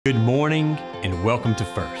Good morning and welcome to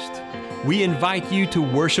First. We invite you to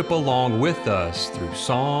worship along with us through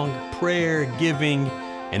song, prayer, giving,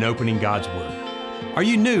 and opening God's Word. Are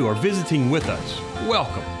you new or visiting with us?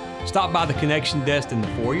 Welcome. Stop by the connection desk in the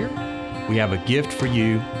foyer. We have a gift for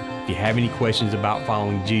you. If you have any questions about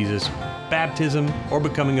following Jesus, baptism, or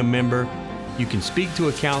becoming a member, you can speak to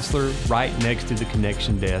a counselor right next to the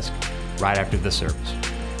connection desk right after the service.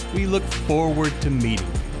 We look forward to meeting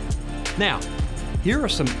you. Now, here are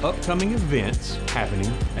some upcoming events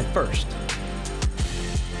happening at First.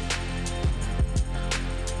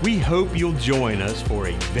 We hope you'll join us for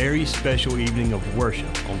a very special evening of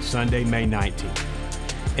worship on Sunday, May 19th.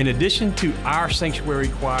 In addition to our sanctuary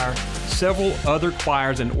choir, several other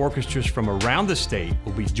choirs and orchestras from around the state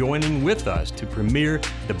will be joining with us to premiere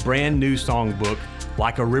the brand new songbook,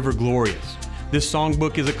 Like a River Glorious. This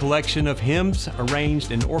songbook is a collection of hymns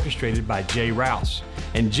arranged and orchestrated by Jay Rouse,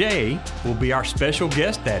 and Jay will be our special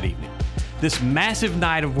guest that evening. This massive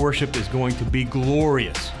night of worship is going to be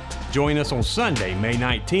glorious. Join us on Sunday, May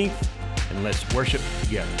 19th, and let's worship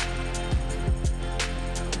together.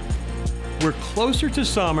 We're closer to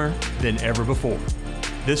summer than ever before.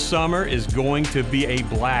 This summer is going to be a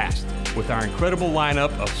blast with our incredible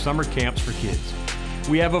lineup of summer camps for kids.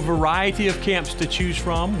 We have a variety of camps to choose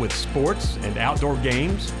from with sports and outdoor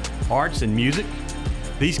games, arts and music.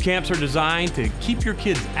 These camps are designed to keep your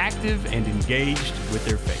kids active and engaged with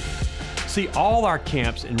their faith. See all our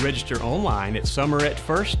camps and register online at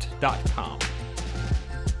summeratfirst.com.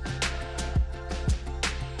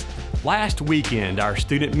 Last weekend, our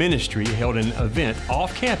student ministry held an event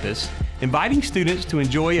off campus inviting students to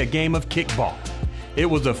enjoy a game of kickball. It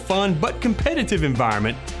was a fun but competitive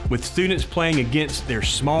environment with students playing against their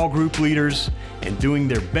small group leaders and doing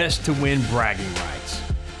their best to win bragging rights.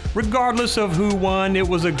 Regardless of who won, it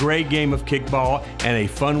was a great game of kickball and a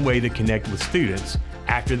fun way to connect with students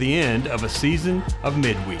after the end of a season of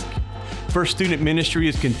midweek. First Student Ministry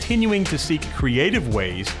is continuing to seek creative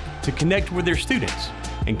ways to connect with their students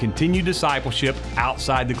and continue discipleship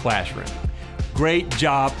outside the classroom. Great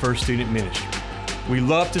job, First Student Ministry. We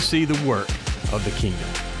love to see the work of the kingdom.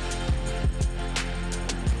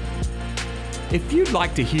 If you'd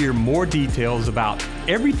like to hear more details about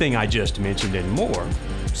everything I just mentioned and more,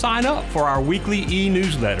 sign up for our weekly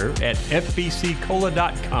e-newsletter at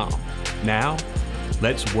fbccola.com. Now,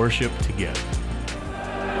 let's worship together.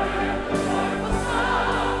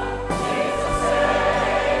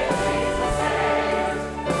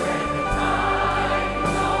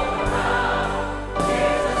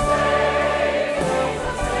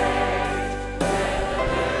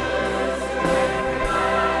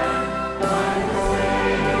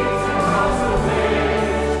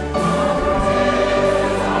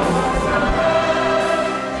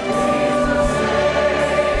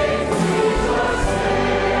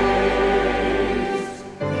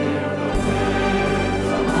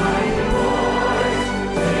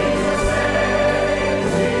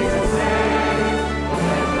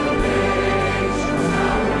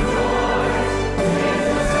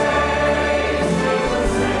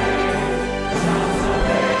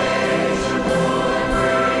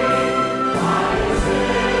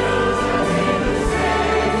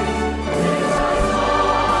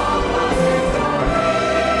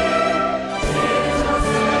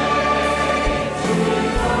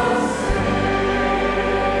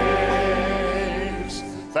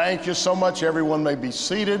 Thank you so much. Everyone may be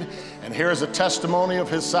seated. And here is a testimony of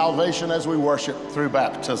his salvation as we worship through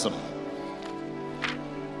baptism.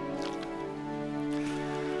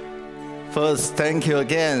 First, thank you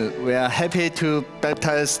again. We are happy to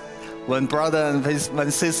baptize one brother and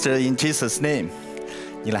one sister in Jesus' name.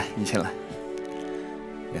 你来，你先来。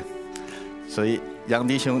所以，杨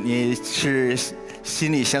弟兄，你是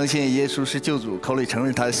心里相信耶稣是救主，口里承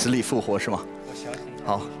认他死里复活，是吗？我相信。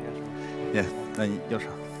好，那你右手。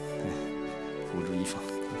 扶住衣服，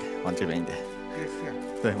往这边一点，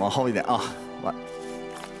对，往后一点啊，往。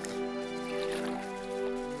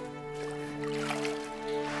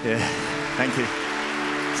Yeah, thank you.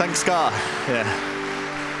 Thanks God. Yeah.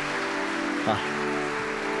 啊，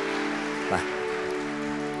来。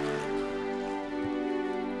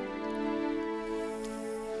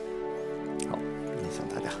好，影响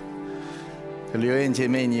大家。留言姐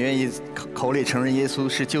妹，你愿意口里承认耶稣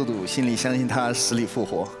是救主，心里相信他死里复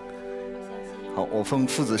活？ 好，我奉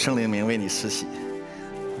父子圣灵名为你施洗，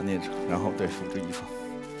念着，然后对，扶住衣服。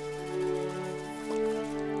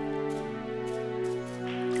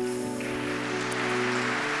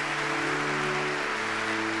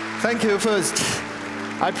Thank you first.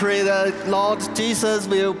 I pray that Lord Jesus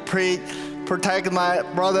will protect my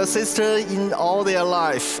brother, sister in all their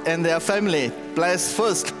life and their family. bless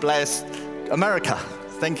first, bless America.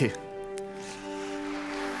 Thank you.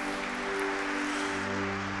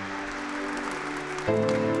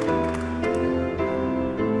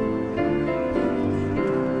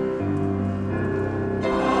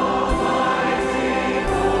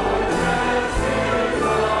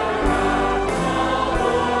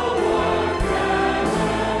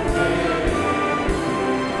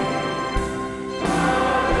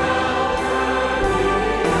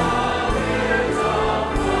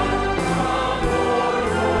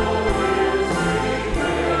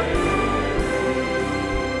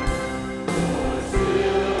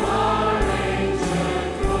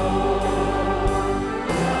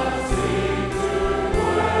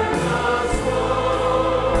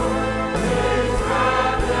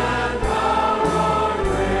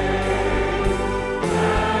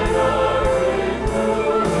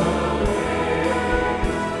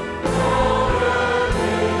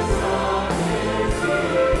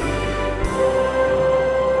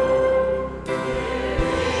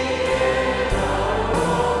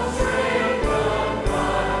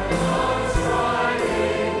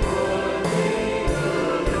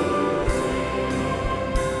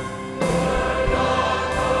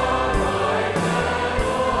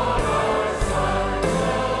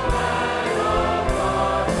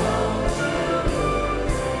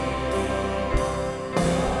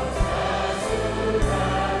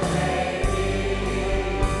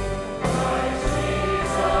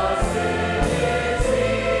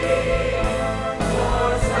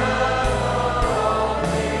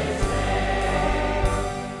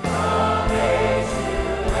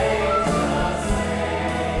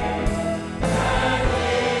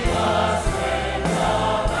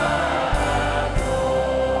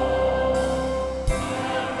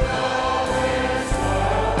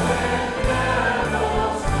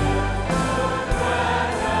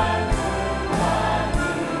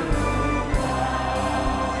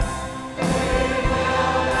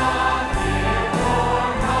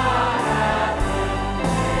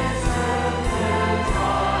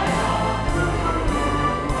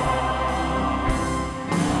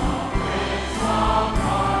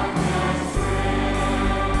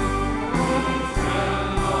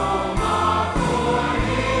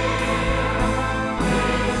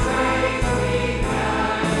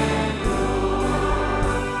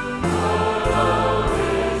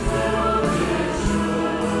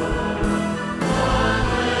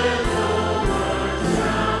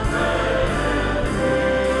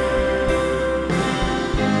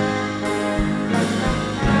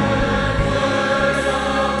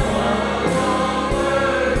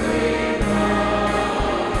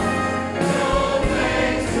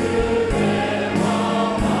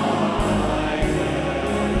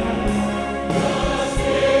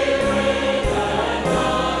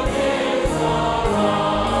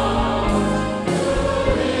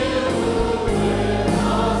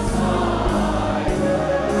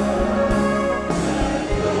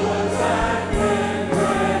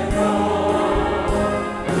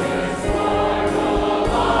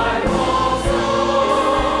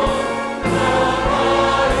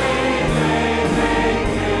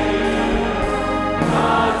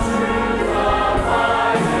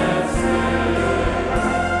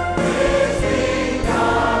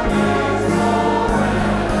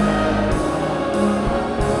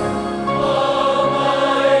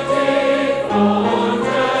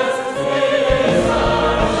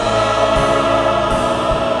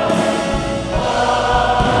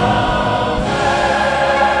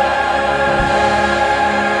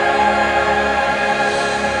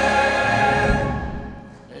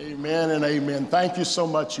 Thank you so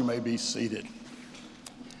much. You may be seated.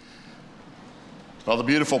 Well, the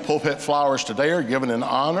beautiful pulpit flowers today are given in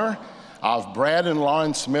honor of Brad and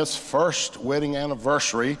Lauren Smith's first wedding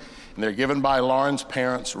anniversary, and they're given by Lauren's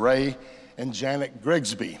parents, Ray and Janet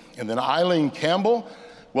Grigsby. And then Eileen Campbell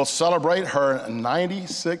will celebrate her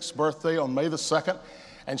 96th birthday on May the 2nd,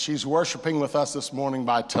 and she's worshiping with us this morning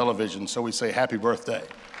by television, so we say happy birthday.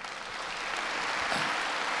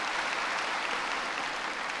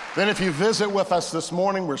 Then if you visit with us this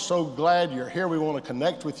morning, we're so glad you're here. We want to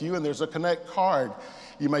connect with you, and there's a Connect card.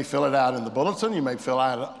 You may fill it out in the bulletin, you may fill it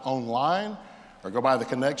out online, or go by the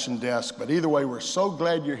connection desk. But either way, we're so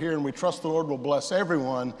glad you're here, and we trust the Lord will bless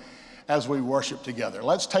everyone as we worship together.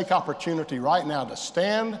 Let's take opportunity right now to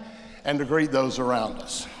stand and to greet those around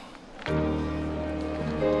us.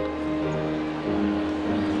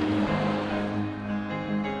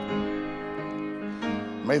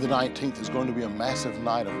 May the 19th is going to be a massive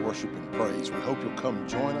night of worship and praise. We hope you'll come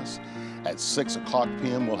join us at 6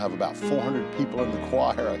 p.m. We'll have about 400 people in the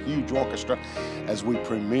choir, a huge orchestra, as we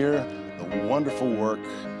premiere the wonderful work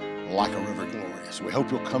Like a River Glorious. We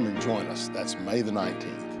hope you'll come and join us. That's May the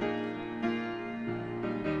 19th.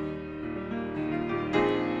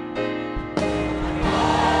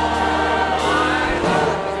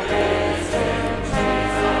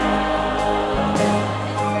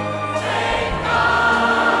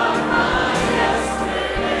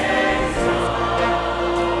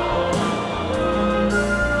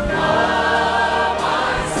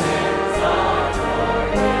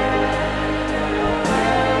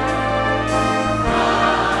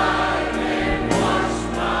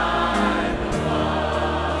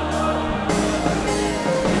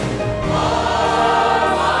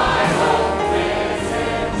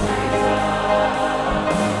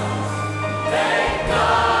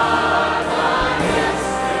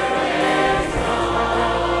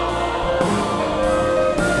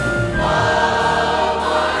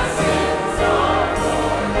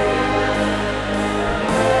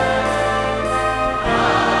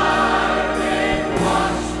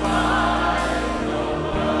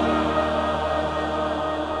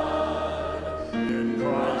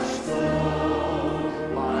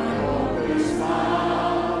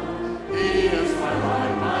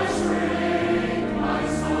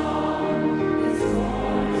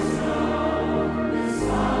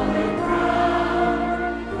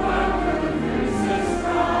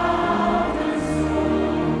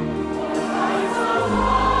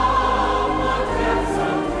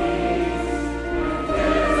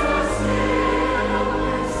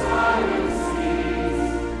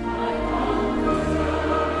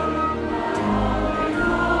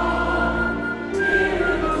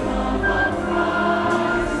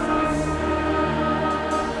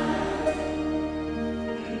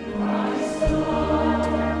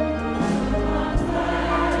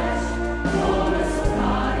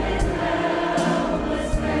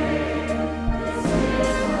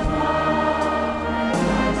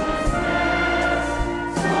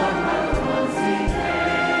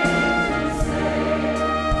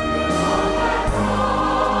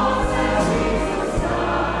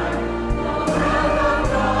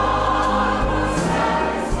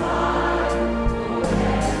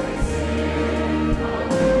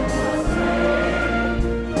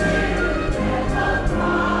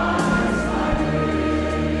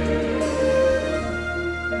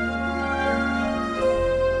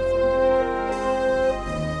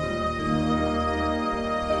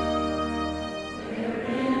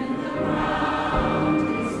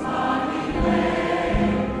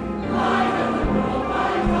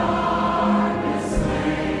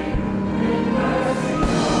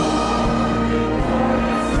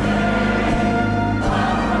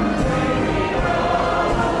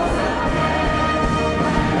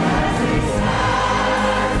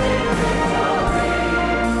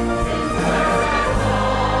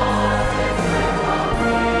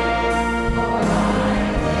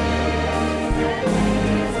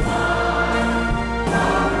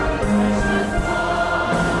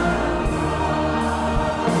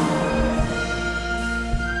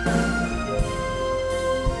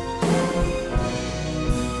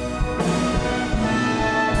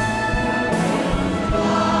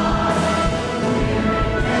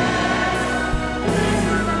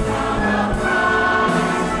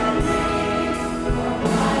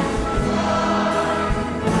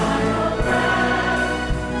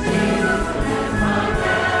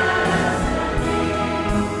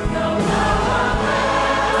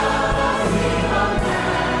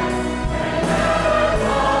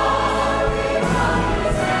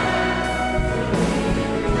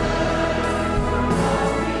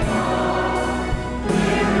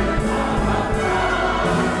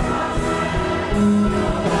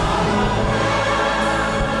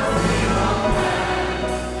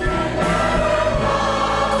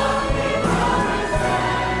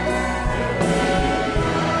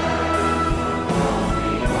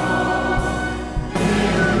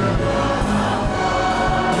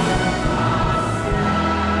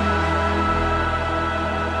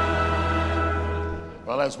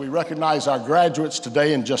 As we recognize our graduates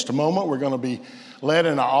today in just a moment, we're going to be led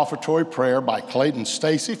in our offertory prayer by Clayton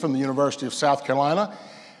Stacy from the University of South Carolina,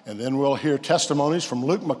 and then we'll hear testimonies from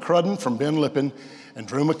Luke McCrudden from Ben Lippen and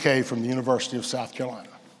Drew McKay from the University of South Carolina.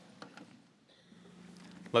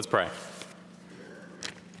 Let's pray.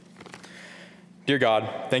 Dear God,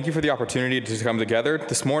 thank you for the opportunity to come together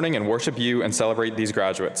this morning and worship you and celebrate these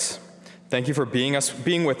graduates. Thank you for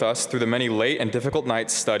being with us through the many late and difficult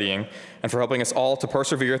nights studying, and for helping us all to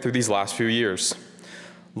persevere through these last few years.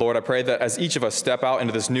 Lord, I pray that as each of us step out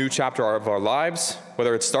into this new chapter of our lives,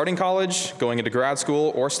 whether it's starting college, going into grad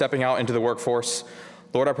school, or stepping out into the workforce,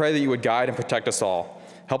 Lord, I pray that you would guide and protect us all.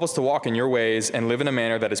 Help us to walk in your ways and live in a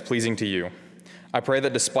manner that is pleasing to you. I pray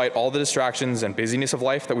that despite all the distractions and busyness of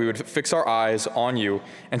life, that we would fix our eyes on you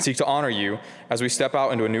and seek to honor you as we step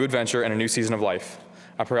out into a new adventure and a new season of life.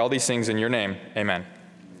 I pray all these things in your name. Amen.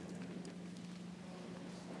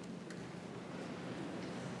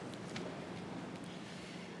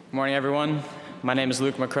 Good morning, everyone. My name is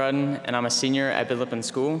Luke McCrudden, and I'm a senior at Bidlippin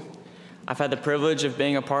School. I've had the privilege of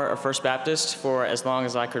being a part of First Baptist for as long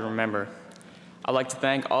as I could remember. I'd like to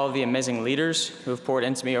thank all of the amazing leaders who have poured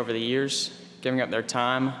into me over the years, giving up their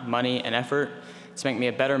time, money, and effort to make me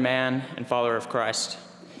a better man and follower of Christ.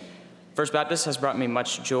 First Baptist has brought me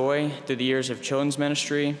much joy through the years of children's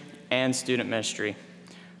ministry and student ministry.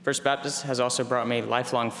 First Baptist has also brought me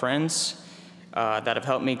lifelong friends that have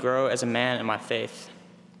helped me grow as a man in my faith.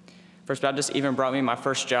 First Baptist even brought me my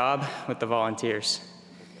first job with the volunteers.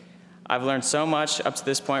 I've learned so much up to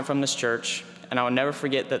this point from this church, and I will never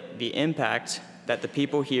forget the impact that the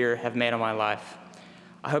people here have made on my life.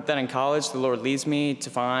 I hope that in college, the Lord leads me to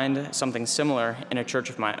find something similar in a church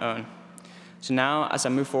of my own. So now, as I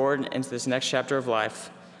move forward into this next chapter of life,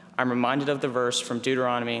 I'm reminded of the verse from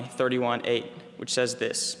Deuteronomy 31:8, which says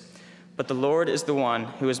this: "But the Lord is the one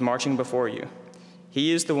who is marching before you.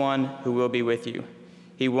 He is the one who will be with you.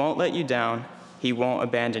 He won't let you down. He won't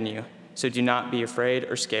abandon you. So do not be afraid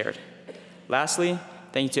or scared." Lastly,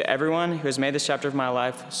 thank you to everyone who has made this chapter of my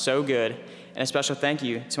life so good, and a special thank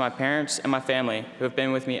you to my parents and my family who have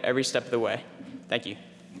been with me every step of the way. Thank you.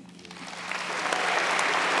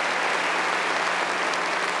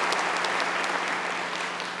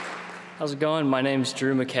 How's it going? My name's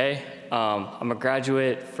Drew McKay. I'm a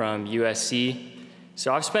graduate from USC.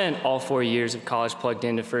 So I've spent all 4 years of college plugged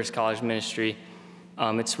into First College Ministry.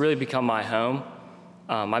 It's really become my home.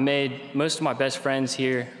 I made most of my best friends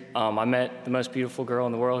here. I met the most beautiful girl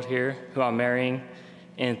in the world here, who I'm marrying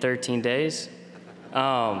in 13 days.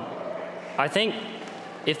 I think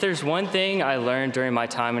if there's one thing I learned during my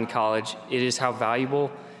time in college, it is how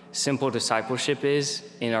valuable simple discipleship is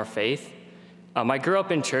in our faith. I grew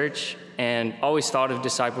up in church and always thought of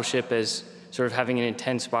discipleship as sort of having an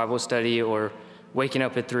intense Bible study or waking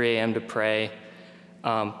up at 3 a.m. to pray.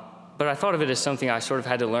 But I thought of it as something I sort of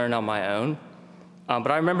had to learn on my own.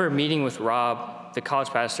 But I remember meeting with Rob, the college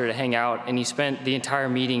pastor, to hang out, and he spent the entire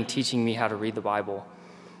meeting teaching me how to read the Bible,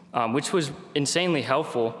 which was insanely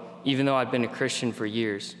helpful, even though I'd been a Christian for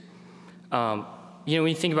years. When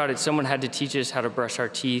you think about it, someone had to teach us how to brush our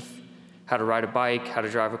teeth, how to ride a bike, how to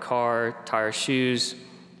drive a car, tie our shoes,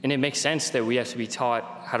 and it makes sense that we have to be taught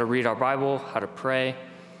how to read our Bible, how to pray.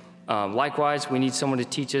 Likewise, we need someone to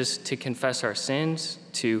teach us to confess our sins,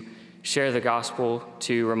 to share the gospel,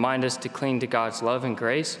 to remind us to cling to God's love and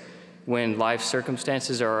grace when life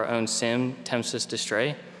circumstances or our own sin tempts us to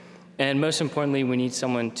stray. And most importantly, we need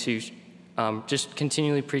someone to just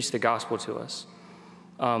continually preach the gospel to us.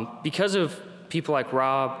 Because of people like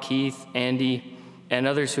Rob, Keith, Andy, and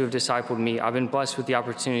others who have discipled me, I've been blessed with the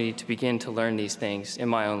opportunity to begin to learn these things in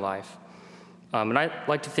my own life. And I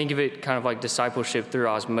like to think of it kind of like discipleship through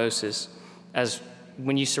osmosis, as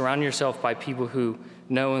when you surround yourself by people who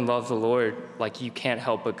know and love the Lord, like you can't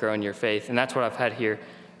help but grow in your faith. And that's what I've had here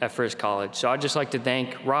at First College. So I'd just like to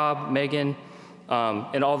thank Rob, Megan,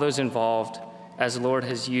 and all those involved as the Lord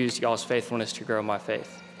has used y'all's faithfulness to grow my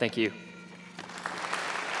faith. Thank you.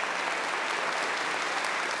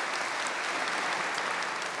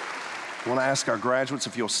 I want to ask our graduates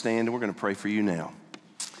if you'll stand, and we're going to pray for you now.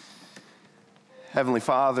 Heavenly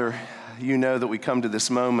Father, you know that we come to this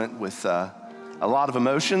moment with a lot of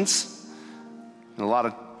emotions, and a lot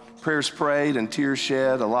of prayers prayed and tears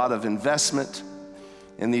shed, a lot of investment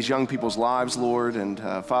in these young people's lives, Lord. And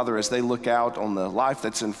Father, as they look out on the life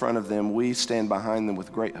that's in front of them, we stand behind them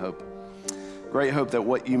with great hope. Great hope that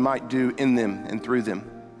what you might do in them and through them.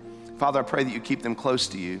 Father, I pray that you keep them close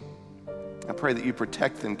to you. I pray that you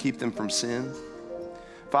protect them, keep them from sin.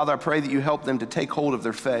 Father, I pray that you help them to take hold of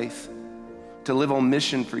their faith, to live on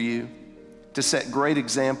mission for you, to set great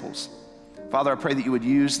examples. Father, I pray that you would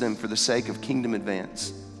use them for the sake of kingdom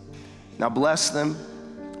advance. Now bless them,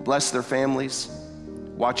 bless their families,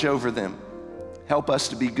 watch over them. Help us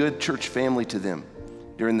to be good church family to them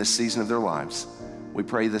during this season of their lives. We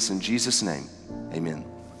pray this in Jesus' name, amen.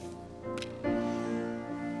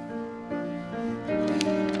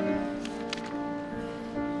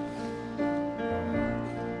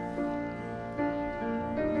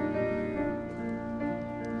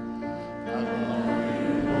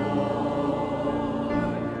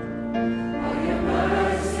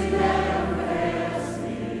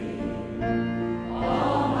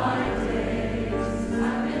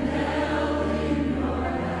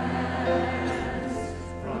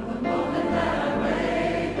 From the moment that I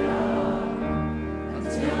wake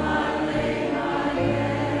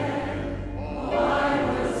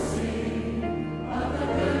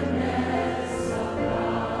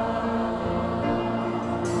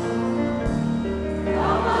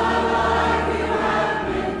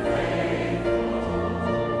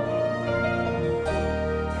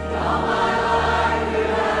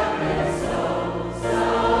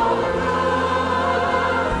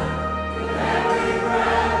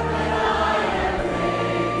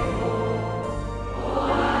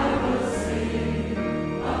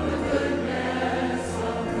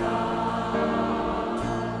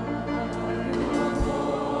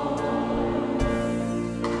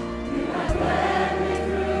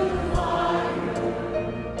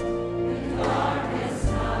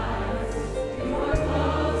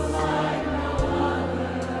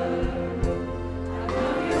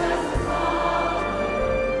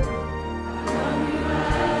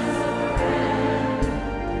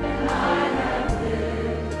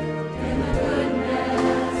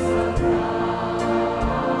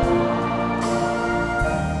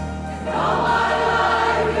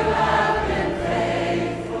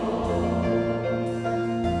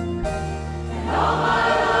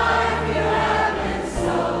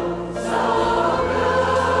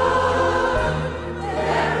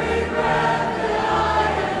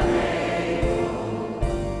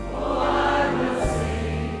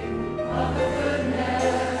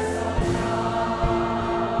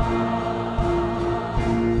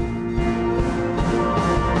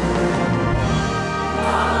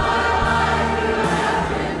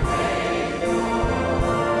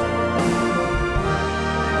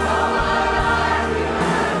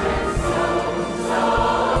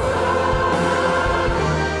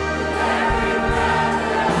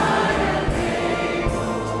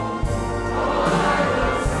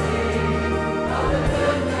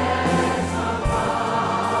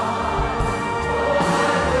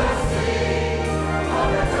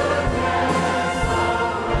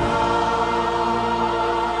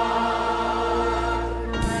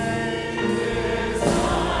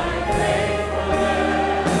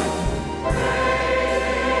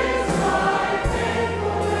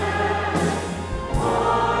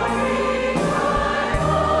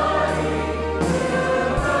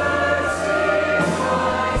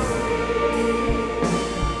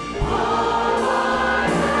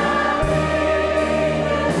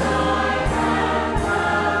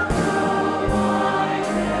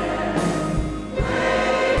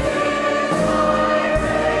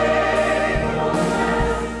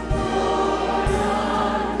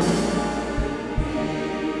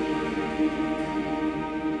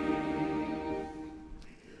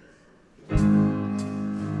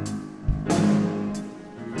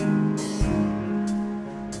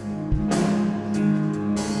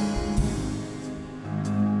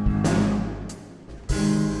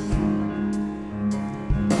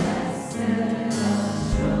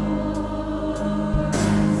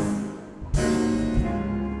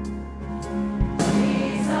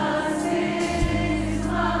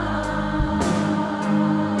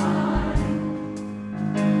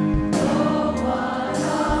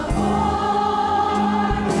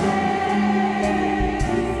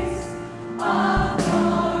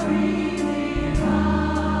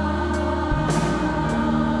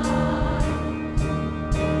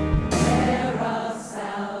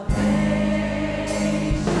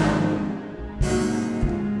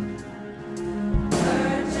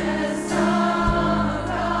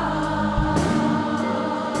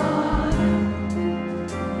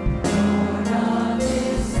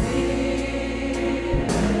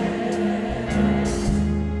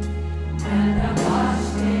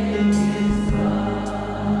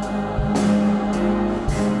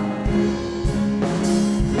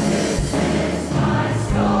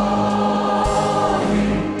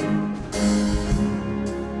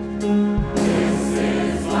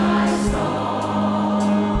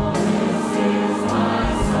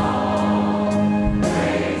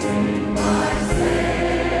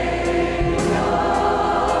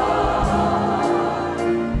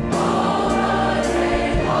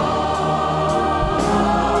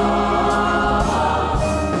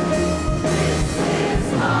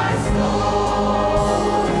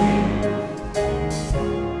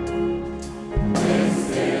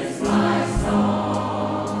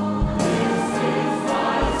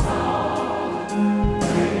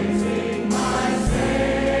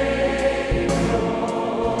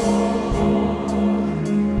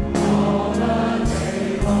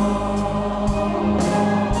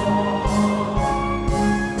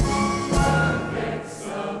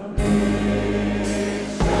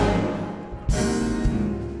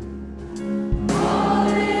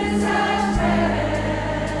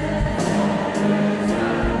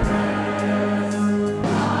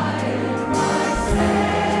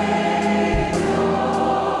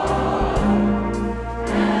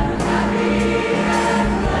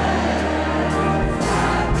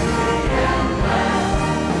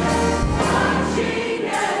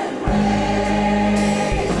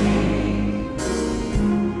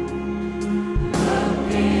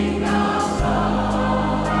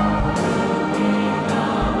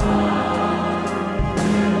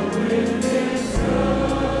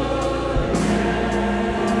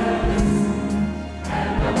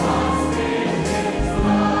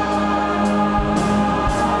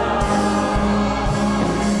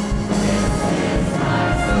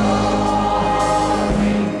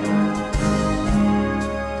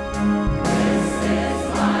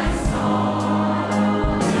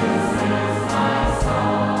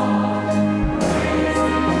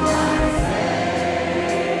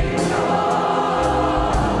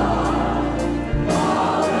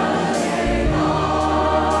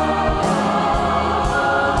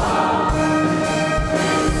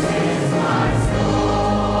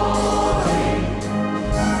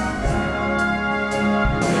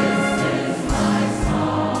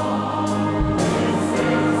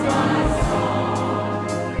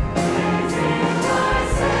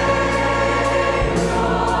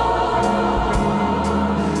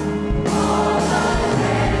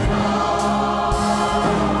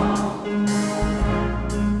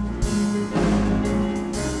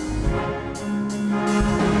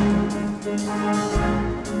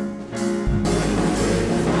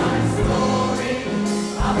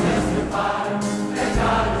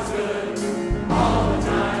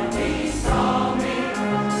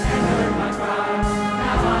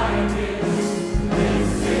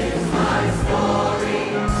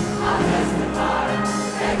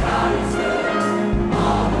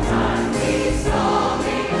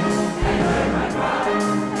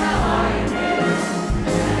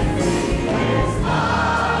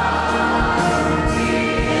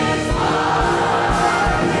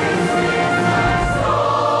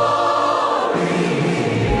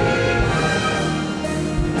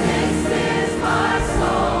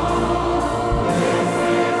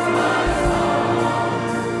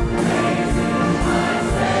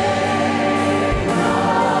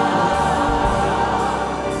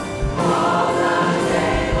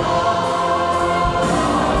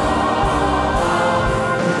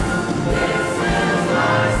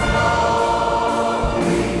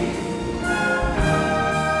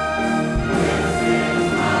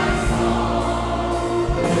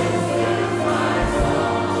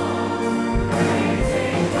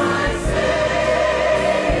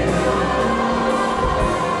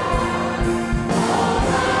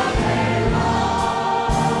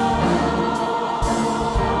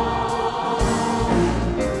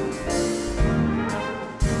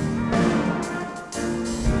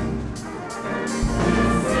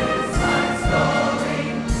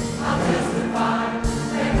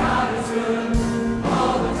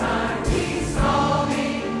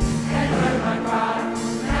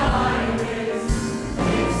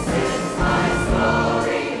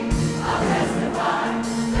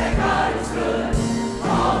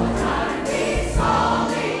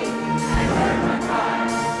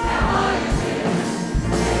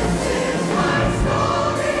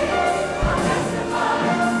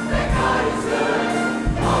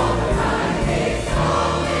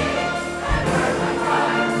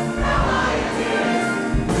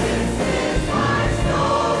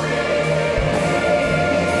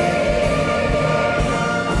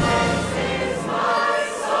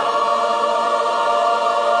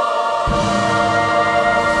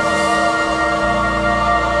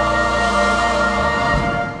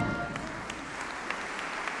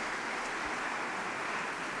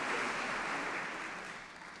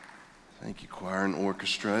Thank you, choir and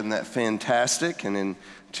orchestra. Isn't that fantastic? And in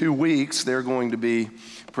 2 weeks, they're going to be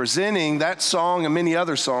presenting that song and many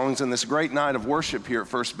other songs in this great night of worship here at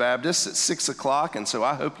First Baptist at 6 o'clock. And so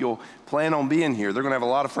I hope you'll plan on being here. They're going to have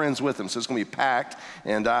a lot of friends with them, so it's going to be packed.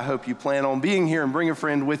 And I hope you plan on being here and bring a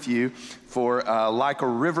friend with you for Like a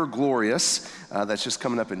River Glorious. That's just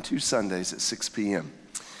coming up in 2 Sundays at 6 p.m.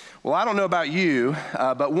 Well, I don't know about you,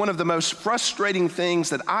 but one of the most frustrating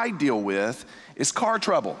things that I deal with is car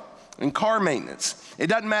trouble and car maintenance. It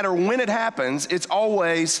doesn't matter when it happens, it's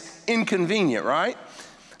always inconvenient, right?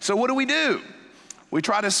 So what do? We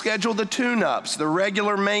try to schedule the tune-ups, the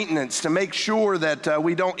regular maintenance to make sure that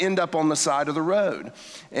we don't end up on the side of the road.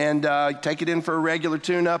 And take it in for a regular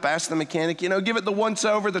tune-up, ask the mechanic, give it the once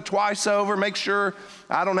over, the twice over, make sure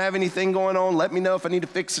I don't have anything going on. Let me know if I need to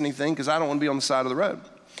fix anything because I don't want to be on the side of the road.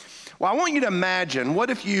 Well, I want you to imagine, what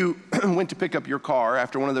if you went to pick up your car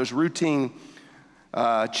after one of those routine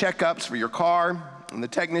checkups for your car, and the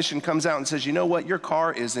technician comes out and says, you know what, your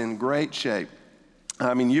car is in great shape.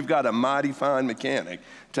 I mean, you've got a mighty fine mechanic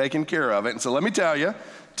taking care of it. And so let me tell you,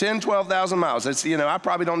 10, 12,000 miles. It's, I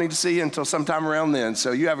probably don't need to see you until sometime around then.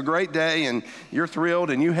 So you have a great day and you're thrilled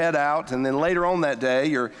and you head out. And then later on that day,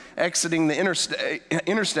 you're exiting the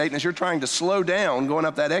interstate. And as you're trying to slow down going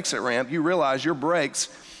up that exit ramp, you realize your brakes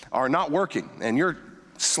are not working. And you're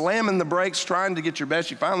slamming the brakes, trying to get your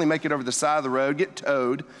best. You finally make it over the side of the road, get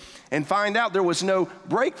towed, and find out there was no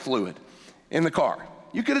brake fluid in the car.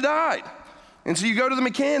 You could have died. And so you go to the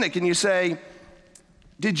mechanic and you say,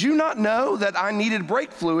 did you not know that I needed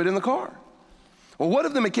brake fluid in the car? Well, what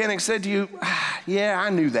if the mechanic said to you, yeah,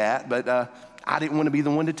 I knew that, but I didn't want to be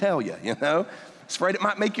the one to tell you, I was afraid it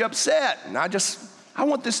might make you upset. And I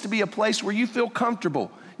want this to be a place where you feel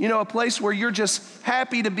comfortable, a place where you're just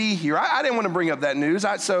happy to be here. I didn't want to bring up that news,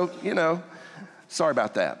 sorry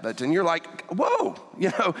about that. And you're like, whoa,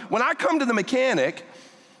 when I come to the mechanic,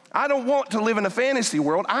 I don't want to live in a fantasy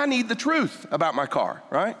world. I need the truth about my car,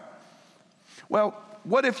 right? Well,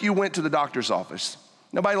 what if you went to the doctor's office?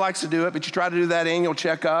 Nobody likes to do it, but you try to do that annual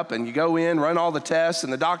checkup and you go in, run all the tests,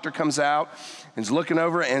 and the doctor comes out and is looking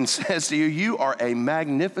over and says to you, you are a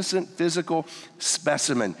magnificent physical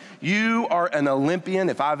specimen. You are an Olympian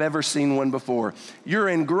if I've ever seen one before. You're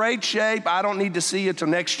in great shape. I don't need to see you till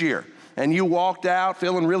next year. And you walked out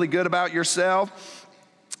feeling really good about yourself.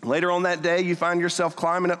 Later on that day, you find yourself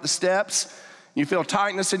climbing up the steps. You feel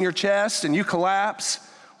tightness in your chest and you collapse,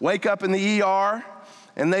 wake up in the ER,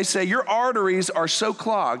 and they say your arteries are so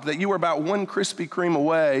clogged that you were about one Krispy Kreme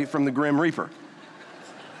away from the Grim Reaper.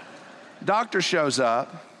 Doctor shows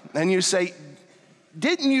up and you say,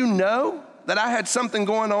 didn't you know that I had something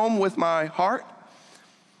going on with my heart?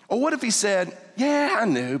 Or what if he said, yeah, I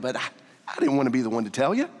knew, but I didn't want to be the one to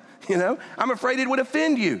tell you. I'm afraid it would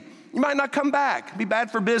offend you. You might not come back. It'd be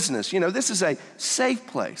bad for business. This is a safe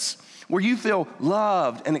place where you feel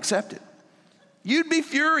loved and accepted. You'd be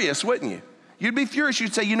furious, wouldn't you? You'd be furious.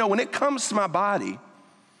 You'd say, when it comes to my body,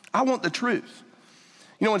 I want the truth.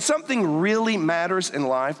 When something really matters in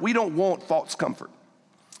life, we don't want false comfort.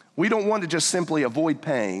 We don't want to just simply avoid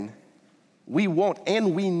pain. We want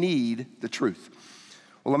and we need the truth.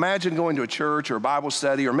 Well, imagine going to a church or a Bible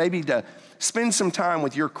study or maybe to spend some time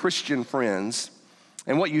with your Christian friends.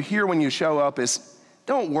 And what you hear when you show up is,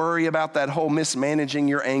 don't worry about that whole mismanaging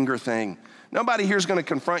your anger thing. Nobody here is going to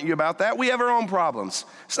confront you about that. We have our own problems.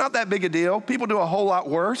 It's not that big a deal. People do a whole lot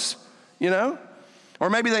worse, Or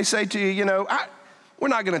maybe they say to you, we're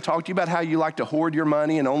not going to talk to you about how you like to hoard your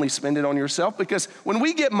money and only spend it on yourself, because when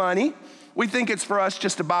we get money, we think it's for us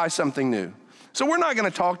just to buy something new. So we're not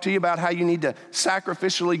going to talk to you about how you need to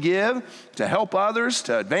sacrificially give, to help others,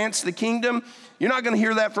 to advance the kingdom. You're not going to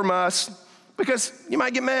hear that from us because you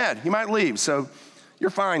might get mad. You might leave. So you're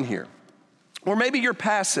fine here. Or maybe you're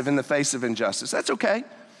passive in the face of injustice. That's okay.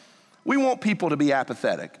 We want people to be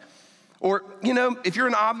apathetic. Or, if you're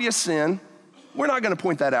an obvious sin, we're not going to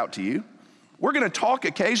point that out to you. We're going to talk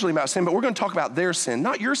occasionally about sin, but we're going to talk about their sin,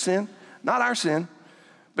 not your sin, not our sin,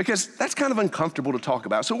 because that's kind of uncomfortable to talk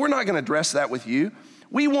about. So we're not going to address that with you.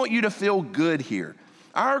 We want you to feel good here.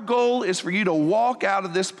 Our goal is for you to walk out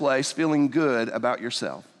of this place feeling good about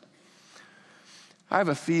yourself. I have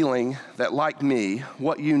a feeling that, like me,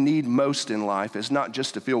 what you need most in life is not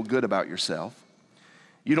just to feel good about yourself.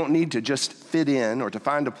 You don't need to just fit in or to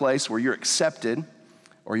find a place where you're accepted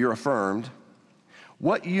or you're affirmed.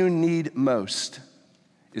 What you need most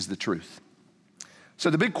is the truth. So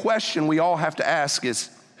the big question we all have to ask is,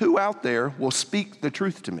 who out there will speak the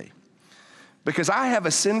truth to me? Because I have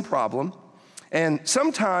a sin problem, and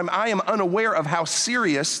sometimes I am unaware of how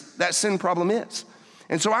serious that sin problem is.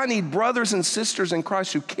 And so I need brothers and sisters in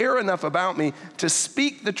Christ who care enough about me to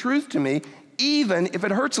speak the truth to me, even if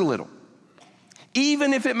it hurts a little,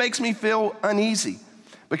 even if it makes me feel uneasy,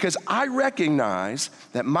 because I recognize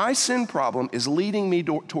that my sin problem is leading me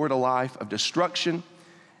toward a life of destruction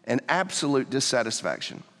and absolute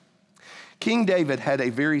dissatisfaction. King David had a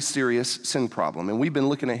very serious sin problem, and we've been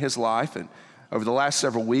looking at his life over the last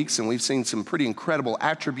several weeks, and we've seen some pretty incredible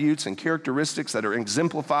attributes and characteristics that are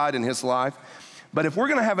exemplified in his life. But if we're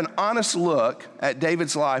gonna have an honest look at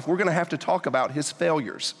David's life, we're gonna have to talk about his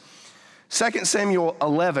failures. 2 Samuel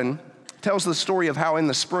 11 tells the story of how in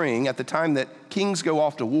the spring, at the time that kings go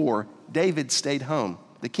off to war, David stayed home.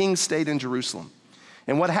 The king stayed in Jerusalem.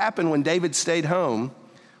 And what happened when David stayed home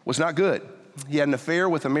was not good. He had an affair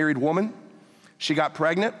with a married woman. She got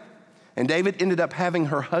pregnant, and David ended up having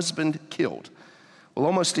her husband killed. Well,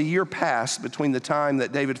 almost a year passed between the time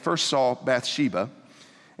that David first saw Bathsheba,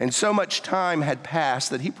 and so much time had passed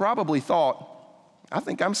that he probably thought, I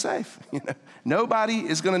think I'm safe. Nobody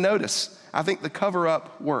is gonna notice. I think the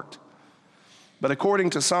cover-up worked. But according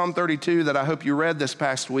to Psalm 32 that I hope you read this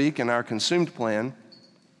past week in our consumed plan,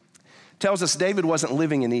 tells us David wasn't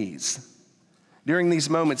living in ease. During these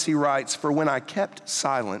moments, he writes, "For when I kept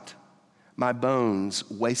silent, my bones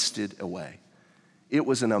wasted away." It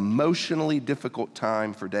was an emotionally difficult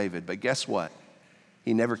time for David, but guess what?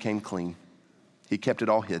 He never came clean. He kept it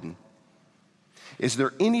all hidden. Is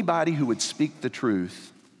there anybody who would speak the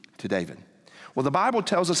truth to David? Well, the Bible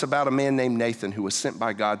tells us about a man named Nathan who was sent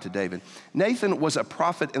by God to David. Nathan was a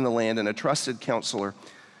prophet in the land and a trusted counselor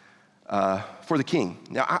for the king.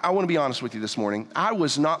 Now, I want to be honest with you this morning. I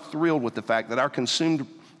was not thrilled with the fact that our consumed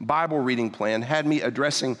Bible reading plan had me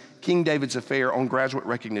addressing King David's affair on Graduate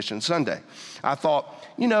Recognition Sunday. I thought,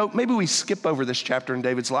 maybe we skip over this chapter in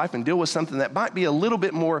David's life and deal with something that might be a little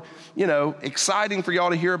bit more, exciting for y'all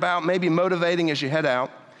to hear about, maybe motivating as you head out.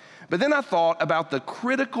 But then I thought about the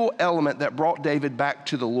critical element that brought David back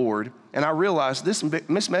to the Lord, and I realized this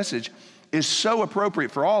message is so appropriate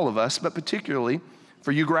for all of us, but particularly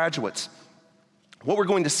for you graduates. What we're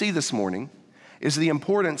going to see this morning is the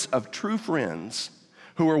importance of true friends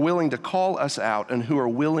who are willing to call us out and who are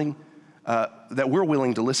willing, that we're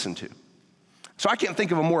willing to listen to. So I can't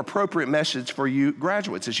think of a more appropriate message for you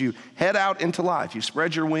graduates as you head out into life. You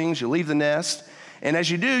spread your wings, you leave the nest, and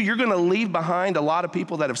as you do, you're gonna leave behind a lot of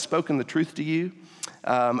people that have spoken the truth to you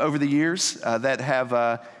over the years, that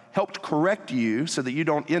have helped correct you so that you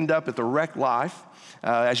don't end up at the wrecked life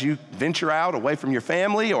as you venture out away from your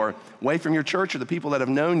family or away from your church or the people that have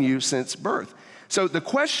known you since birth. So the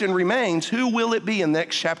question remains, who will it be in the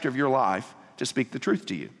next chapter of your life to speak the truth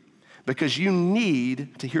to you? Because you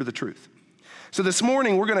need to hear the truth. So this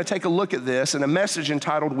morning, we're gonna take a look at this in a message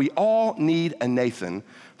entitled, "We All Need a Nathan,"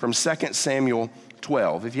 from 2 Samuel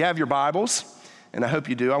 12. If you have your Bibles, and I hope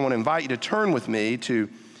you do, I wanna invite you to turn with me to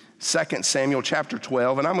 2 Samuel chapter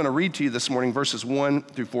 12, and I'm gonna read to you this morning verses 1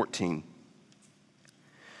 through 14.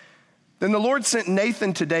 Then the Lord sent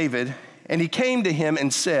Nathan to David, and he came to him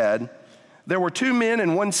and said, "There were 2 men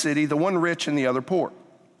in one city, the one rich and the other poor.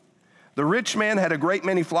 The rich man had a great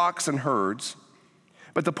many flocks and herds,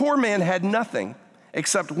 but the poor man had nothing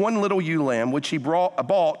except one little ewe lamb, which he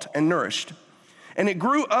bought and nourished. And it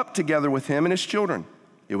grew up together with him and his children.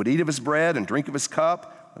 It would eat of his bread and drink of his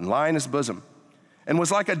cup and lie in his bosom, and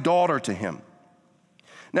was like a daughter to him.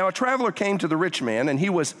 Now a traveler came to the rich man, and he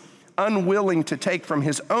was unwilling to take from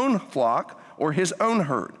his own flock or his own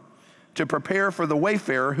herd to prepare for the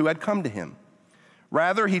wayfarer who had come to him.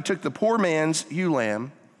 Rather, he took the poor man's ewe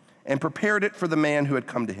lamb and prepared it for the man who had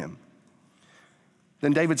come to him.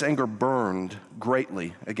 Then David's anger burned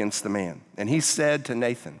greatly against the man, and he said to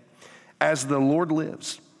Nathan, 'As the Lord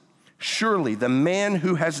lives, surely the man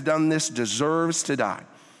who has done this deserves to die.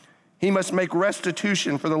 He must make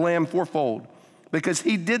restitution for the lamb fourfold, because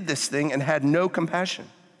he did this thing and had no compassion.'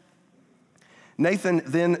 Nathan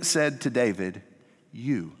then said to David,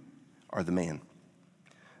 'You are the man.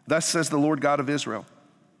 Thus says the Lord God of Israel,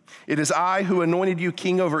 it is I who anointed you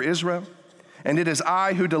king over Israel, and it is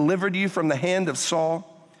I who delivered you from the hand of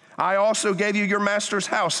Saul. I also gave you your master's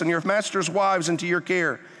house and your master's wives into your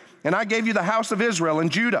care, and I gave you the house of Israel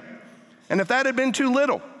and Judah. And if that had been too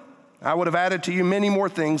little, I would have added to you many more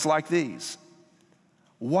things like these.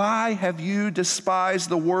 Why have you despised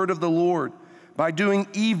the word of the Lord by doing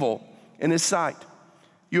evil in his sight?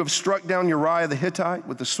 You have struck down Uriah the Hittite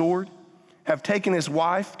with the sword, have taken his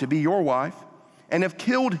wife to be your wife, and have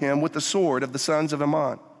killed him with the sword of the sons of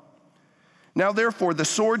Ammon. Now therefore the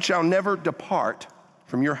sword shall never depart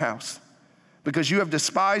from your house, because you have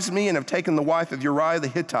despised me and have taken the wife of Uriah the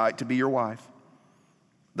Hittite to be your wife.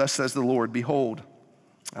 Thus says the Lord, behold,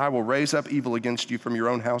 I will raise up evil against you from your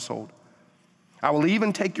own household. I will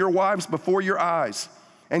even take your wives before your eyes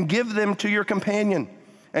and give them to your companion,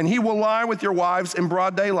 and he will lie with your wives in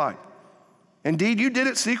broad daylight. Indeed, you did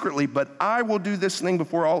it secretly, but I will do this thing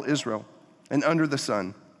before all Israel and under the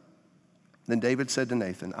sun." Then David said to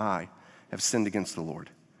Nathan, "I have sinned against the Lord."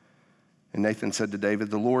 And Nathan said to David,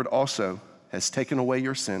 "The Lord also has taken away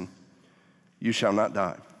your sin. You shall not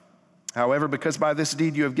die. However, because by this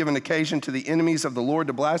deed you have given occasion to the enemies of the Lord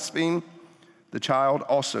to blaspheme, the child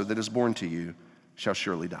also that is born to you shall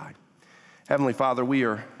surely die." Heavenly Father, we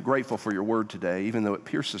are grateful for your word today, even though it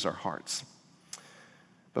pierces our hearts.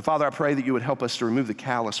 But Father, I pray that you would help us to remove the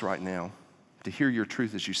callous right now, to hear your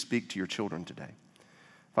truth as you speak to your children today.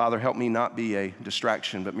 Father, help me not be a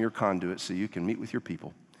distraction, but mere conduit so you can meet with your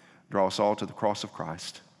people. Draw us all to the cross of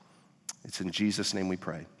Christ. It's in Jesus' name we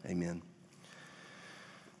pray. Amen.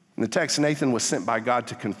 In the text, Nathan was sent by God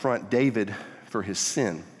to confront David for his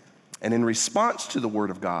sin. And in response to the word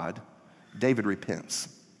of God, David repents.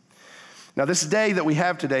 Now, this day that we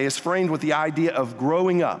have today is framed with the idea of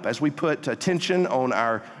growing up, as we put attention on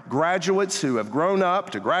our graduates who have grown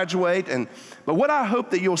up to graduate. But what I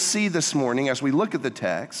hope that you'll see this morning as we look at the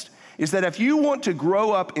text is that if you want to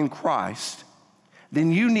grow up in Christ,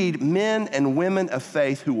 then you need men and women of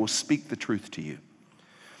faith who will speak the truth to you.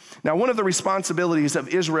 Now, one of the responsibilities of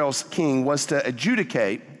Israel's king was to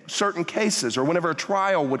adjudicate certain cases, or whenever a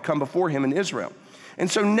trial would come before him in Israel. And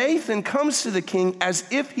so Nathan comes to the king as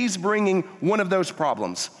if he's bringing one of those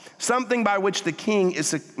problems, something by which the king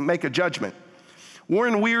is to make a judgment.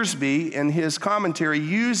 Warren Wiersbe, in his commentary,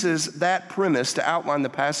 uses that premise to outline the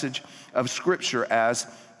passage of Scripture as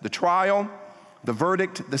the trial, the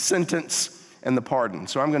verdict, the sentence, and the pardon.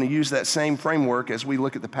 So I'm going to use that same framework as we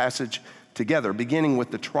look at the passage together, beginning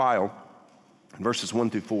with the trial, verses 1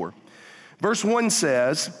 through 4. Verse 1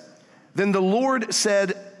 says, "Then the Lord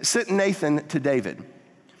sent Nathan to David."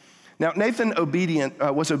 Now, Nathan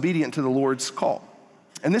was obedient to the Lord's call.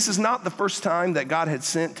 And this is not the first time that God had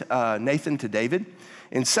sent Nathan to David.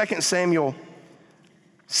 In 2 Samuel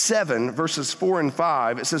 7, verses 4 and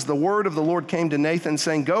 5, it says, "The word of the Lord came to Nathan,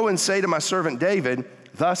 saying, 'Go and say to my servant David,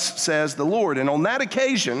 thus says the Lord.'" And on that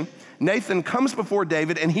occasion, Nathan comes before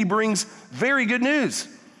David and he brings very good news.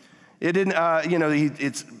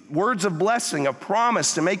 It's words of blessing, of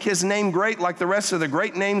promise to make his name great like the rest of the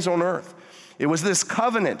great names on earth. It was this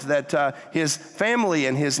covenant that his family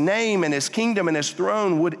and his name and his kingdom and his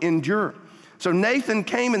throne would endure. So Nathan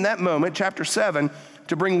came in that moment, chapter 7,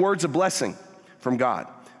 to bring words of blessing from God.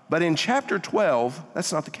 But in chapter 12,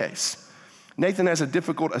 that's not the case. Nathan has a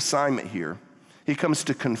difficult assignment here. He comes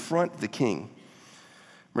to confront the king.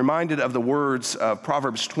 Reminded of the words of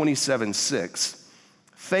Proverbs 27:6,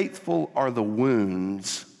 "Faithful are the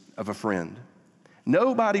wounds of a friend."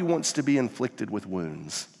 Nobody wants to be inflicted with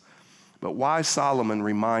wounds. But wise Solomon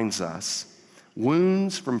reminds us,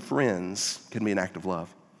 wounds from friends can be an act of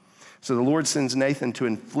love. So the Lord sends Nathan to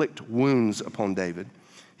inflict wounds upon David.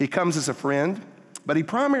 He comes as a friend, but he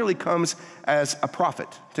primarily comes as a prophet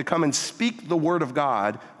to come and speak the word of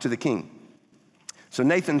God to the king. So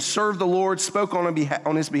Nathan served the Lord, spoke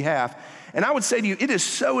on his behalf. And I would say to you, it is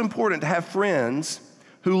so important to have friends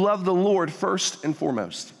who love the Lord first and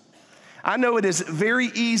foremost. I know it is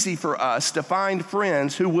very easy for us to find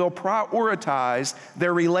friends who will prioritize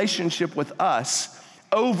their relationship with us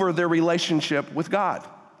over their relationship with God.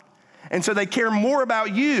 And so they care more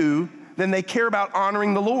about you than they care about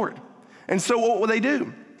honoring the Lord. And so what will they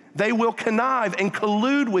do? They will connive and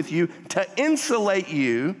collude with you to insulate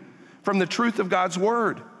you from the truth of God's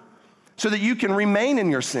word so that you can remain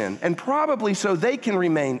in your sin, and probably so they can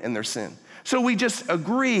remain in their sin. So we just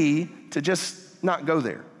agree to just not go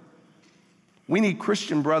there. We need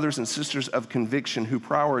Christian brothers and sisters of conviction who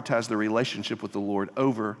prioritize their relationship with the Lord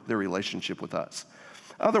over their relationship with us.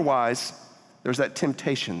 Otherwise, there's that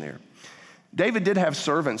temptation there. David did have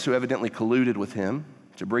servants who evidently colluded with him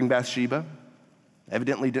to bring Bathsheba,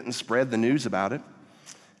 evidently didn't spread the news about it.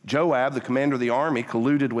 Joab, the commander of the army,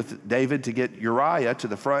 colluded with David to get Uriah to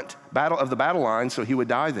the front of the battle line so he would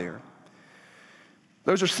die there.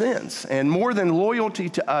 Those are sins. And more than loyalty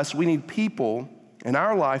to us, we need people in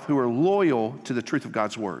our life who are loyal to the truth of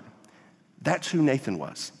God's word. That's who Nathan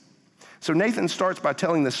was. So Nathan starts by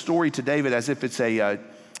telling the story to David as if it's a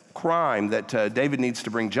crime that David needs to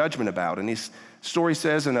bring judgment about. And his story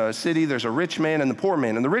says in a city there's a rich man and the poor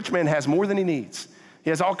man. And the rich man has more than he needs. He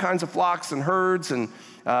has all kinds of flocks and herds, and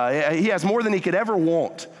he has more than he could ever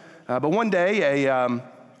want. But one day a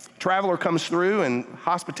traveler comes through, and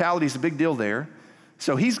hospitality is a big deal there.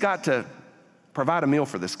 So he's got to provide a meal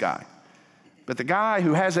for this guy. But the guy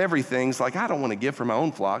who has everything's like, I don't want to give for my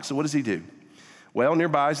own flock, so what does he do? Well,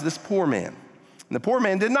 nearby is this poor man. And the poor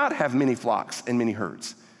man did not have many flocks and many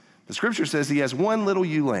herds. The scripture says he has one little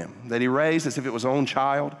ewe lamb that he raised as if it was his own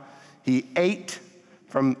child. He ate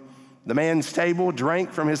from the man's table,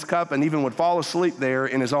 drank from his cup, and even would fall asleep there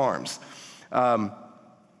in his arms.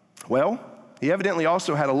 Well, he evidently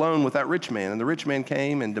also had a loan with that rich man, and the rich man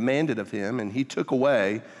came and demanded of him, and he took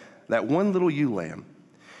away that one little ewe lamb,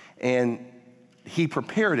 and he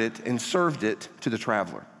prepared it and served it to the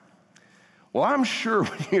traveler. Well, I'm sure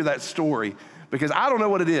when you hear that story, because I don't know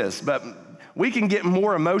what it is, but we can get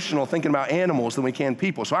more emotional thinking about animals than we can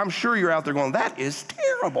people. So I'm sure you're out there going, that is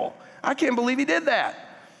terrible. I can't believe he did that.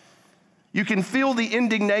 You can feel the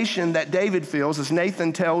indignation that David feels as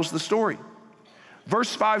Nathan tells the story.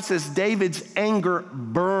 Verse 5 says, David's anger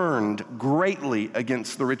burned greatly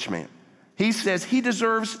against the rich man. He says he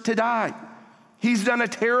deserves to die. He's done a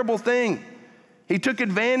terrible thing. He took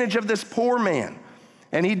advantage of this poor man,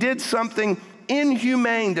 and he did something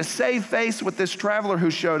inhumane to save face with this traveler who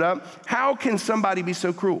showed up. How can somebody be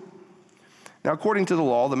so cruel? Now, according to the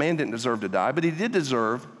law, the man didn't deserve to die, but he did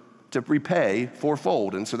deserve to repay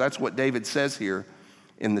fourfold. And so that's what David says here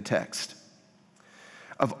in the text.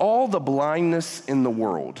 Of all the blindness in the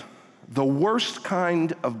world, the worst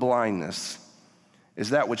kind of blindness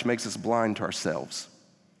is that which makes us blind to ourselves.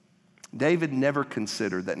 David never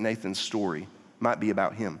considered that Nathan's story might be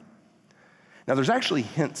about him. Now, there's actually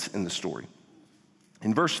hints in the story.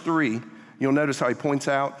 In verse 3, you'll notice how he points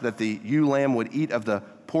out that the ewe lamb would eat of the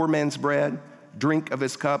poor man's bread, drink of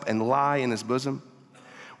his cup, and lie in his bosom.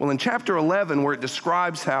 Well, in chapter 11, where it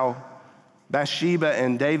describes how Bathsheba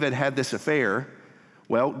and David had this affair,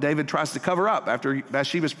 well, David tries to cover up after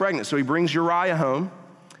Bathsheba's pregnant. So he brings Uriah home,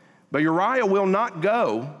 but Uriah will not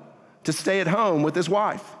go to stay at home with his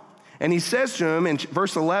wife. And he says to him in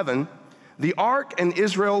verse 11, the ark and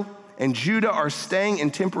Israel and Judah are staying in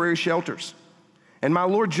temporary shelters. And my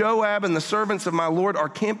lord Joab and the servants of my lord are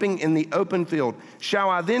camping in the open field. Shall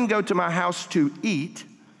I then go to my house to eat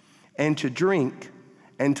and to drink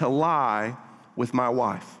and to lie with my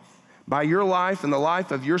wife? By your life and the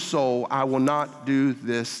life of your soul, I will not do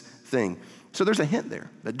this thing. So there's a hint there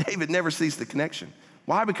that David never sees the connection.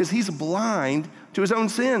 Why? Because he's blind to his own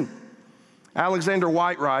sin. Alexander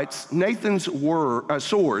White writes, Nathan's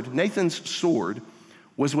sword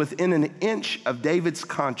was within an inch of David's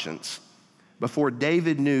conscience before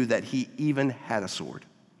David knew that he even had a sword.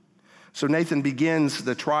 So Nathan begins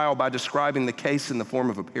the trial by describing the case in the form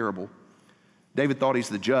of a parable. David thought he's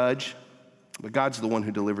the judge, but God's the one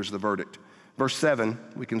who delivers the verdict. Verse 7,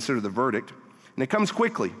 we consider the verdict, and it comes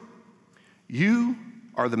quickly. You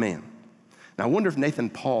are the man. Now, I wonder if Nathan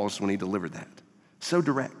paused when he delivered that. So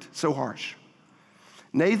direct, so harsh.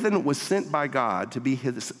 Nathan was sent by God to be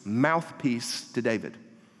his mouthpiece to David.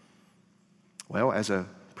 Well, as a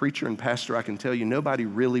preacher and pastor, I can tell you nobody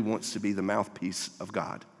really wants to be the mouthpiece of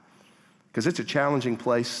God because it's a challenging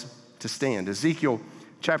place to stand. Ezekiel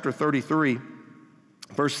chapter 33,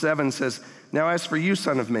 verse 7 says, Now as for you,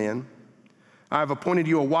 son of man, I have appointed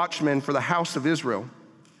you a watchman for the house of Israel.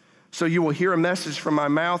 So you will hear a message from my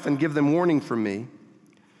mouth and give them warning from me.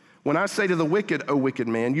 When I say to the wicked, O wicked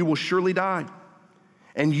man, you will surely die.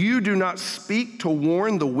 And you do not speak to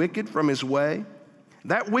warn the wicked from his way.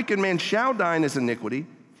 That wicked man shall die in his iniquity,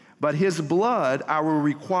 but his blood I will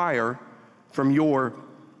require from your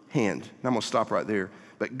hand. And I'm going to stop right there.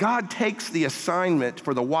 But God takes the assignment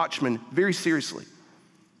for the watchman very seriously.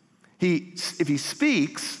 If he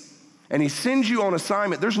speaks and he sends you on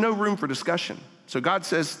assignment, there's no room for discussion. So God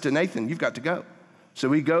says to Nathan, you've got to go.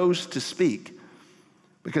 So he goes to speak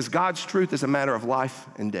because God's truth is a matter of life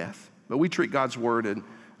and death. But we treat God's word and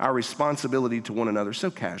our responsibility to one another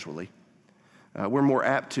so casually. We're more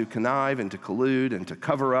apt to connive and to collude and to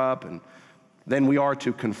cover up than we are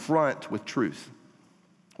to confront with truth.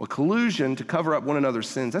 Well, collusion to cover up one another's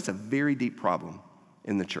sins, that's a very deep problem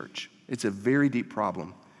in the church. It's a very deep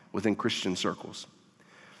problem within Christian circles.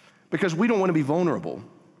 Because we don't want to be vulnerable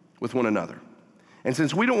with one another. And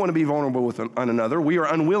since we don't want to be vulnerable with one another, we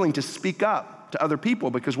are unwilling to speak up to other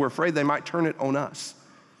people because we're afraid they might turn it on us.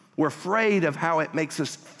 We're afraid of how it makes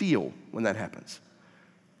us feel when that happens.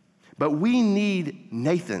 But we need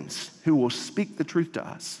Nathans who will speak the truth to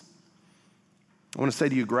us. I want to say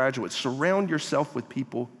to you graduates, surround yourself with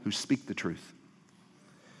people who speak the truth.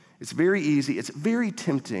 It's very easy, it's very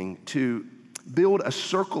tempting to build a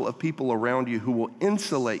circle of people around you who will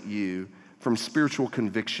insulate you from spiritual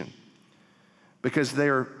conviction because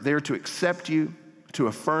they're there to accept you, to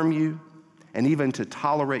affirm you, and even to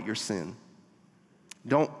tolerate your sin.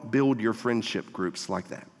 Don't build your friendship groups like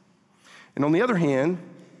that. And on the other hand,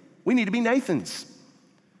 we need to be Nathans.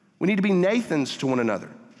 We need to be Nathans to one another.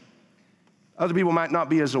 Other people might not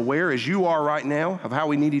be as aware as you are right now of how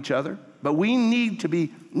we need each other, but we need to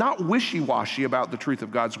be not wishy-washy about the truth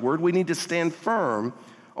of God's word. We need to stand firm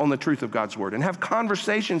on the truth of God's word and have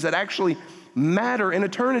conversations that actually matter in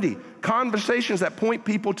eternity, conversations that point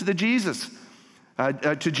people to Jesus,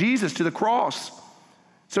 to the cross.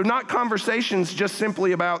 So not conversations just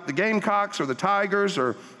simply about the Gamecocks or the Tigers,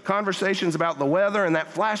 or conversations about the weather and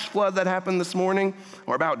that flash flood that happened this morning,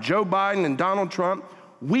 or about Joe Biden and Donald Trump.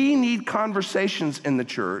 We need conversations in the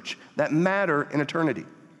church that matter in eternity.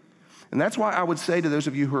 And that's why I would say to those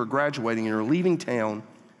of you who are graduating and are leaving town,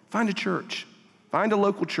 find a church, find a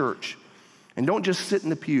local church, and don't just sit in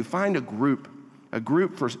the pew. Find a group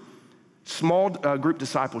for small group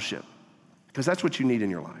discipleship, because that's what you need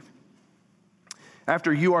in your life.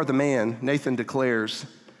 After "you are the man," Nathan declares,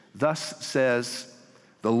 "Thus says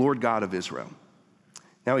the Lord God of Israel."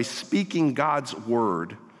 Now he's speaking God's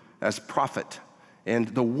word as prophet, and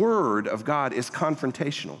the word of God is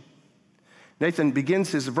confrontational. Nathan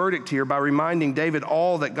begins his verdict here by reminding David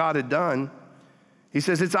all that God had done. He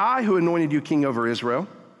says, "It's I who anointed you king over Israel.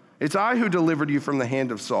 It's I who delivered you from the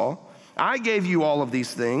hand of Saul. I gave you all of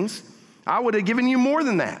these things. I would have given you more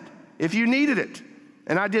than that if you needed it.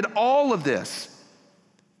 And I did all of this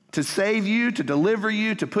to save you, to deliver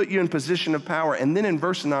you, to put you in position of power." And then in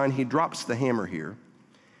verse 9, he drops the hammer here.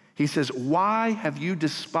 He says, "Why have you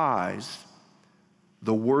despised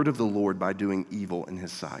the word of the Lord by doing evil in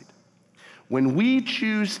his sight?" When we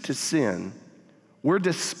choose to sin, we're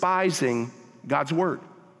despising God's word.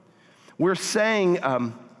 We're saying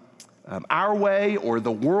our way or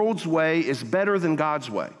the world's way is better than God's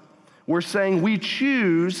way. We're saying we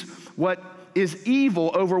choose what is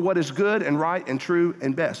evil over what is good and right and true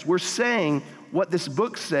and best. We're saying what this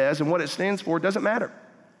book says and what it stands for doesn't matter.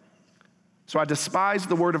 So I despise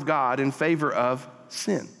the word of God in favor of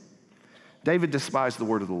sin. David despised the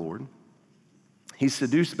word of the Lord. He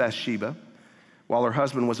seduced Bathsheba while her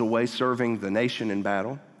husband was away serving the nation in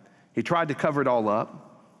battle. He tried to cover it all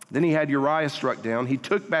up. Then he had Uriah struck down. He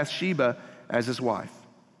took Bathsheba as his wife.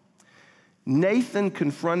 Nathan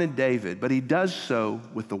confronted David, but he does so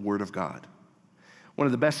with the word of God. One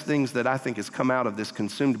of the best things that I think has come out of this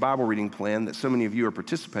consumed Bible reading plan that so many of you are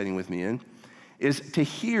participating with me in is to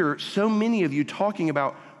hear so many of you talking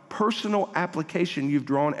about personal application you've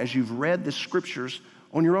drawn as you've read the scriptures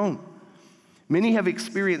on your own. Many have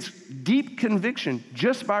experienced deep conviction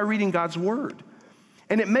just by reading God's word.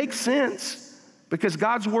 And it makes sense because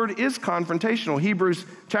God's word is confrontational. Hebrews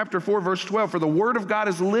chapter 4, verse 12, "For the word of God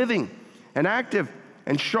is living and active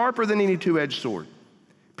and sharper than any two-edged sword,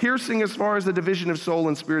 piercing as far as the division of soul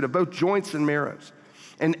and spirit, of both joints and marrows,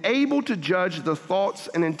 and able to judge the thoughts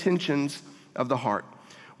and intentions of the heart."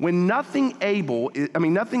 When nothing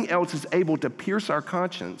else is able to pierce our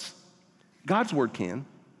conscience, God's word can.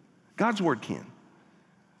 God's word can.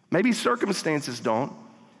 Maybe circumstances don't.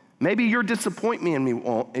 Maybe your disappointment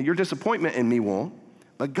in me won't,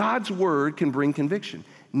 but God's word can bring conviction.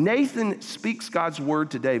 Nathan speaks God's word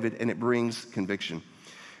to David, and it brings conviction.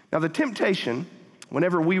 Now, the temptation,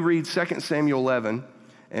 whenever we read 2 Samuel 11,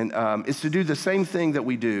 is to do the same thing that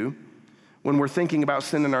we do when we're thinking about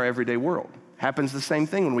sin in our everyday world. Happens the same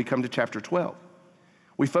thing when we come to chapter 12.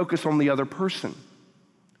 We focus on the other person.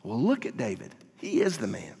 Well, look at David. He is the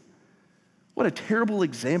man. What a terrible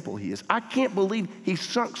example he is. I can't believe he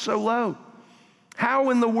sunk so low.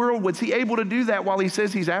 How in the world was he able to do that while he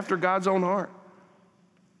says he's after God's own heart?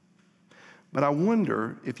 But I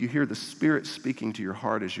wonder if you hear the Spirit speaking to your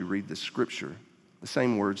heart as you read the scripture, the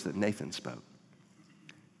same words that Nathan spoke.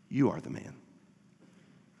 You are the man.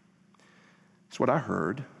 It's what I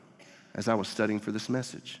heard as I was studying for this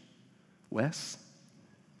message. Wes,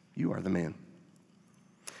 you are the man.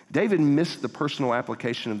 David missed the personal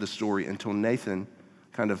application of the story until Nathan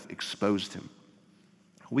kind of exposed him.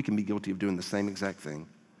 We can be guilty of doing the same exact thing.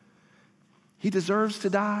 He deserves to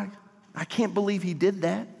die. I can't believe he did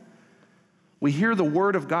that. We hear the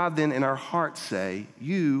word of God then in our hearts say,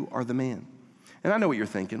 you are the man. And I know what you're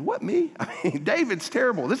thinking. What, me? I mean, David's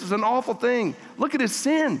terrible. This is an awful thing. Look at his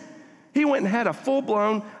sin. He went and had a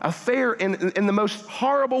full-blown affair in the most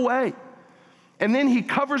horrible way. And then he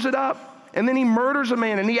covers it up. And then he murders a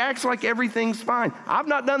man, and he acts like everything's fine. I've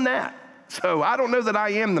not done that, so I don't know that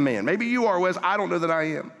I am the man. Maybe you are, Wes. I don't know that I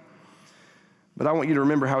am. But I want you to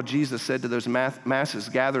remember how Jesus said to those masses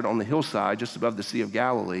gathered on the hillside just above the Sea of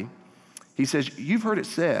Galilee, he says, you've heard it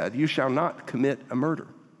said, you shall not commit a murder.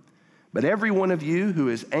 But every one of you who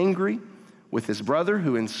is angry with his brother,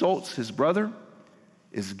 who insults his brother,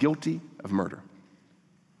 is guilty of murder.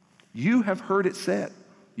 You have heard it said,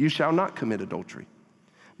 you shall not commit adultery.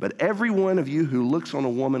 But every one of you who looks on a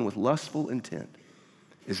woman with lustful intent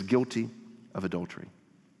is guilty of adultery.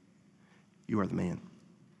 You are the man.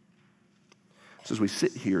 So as we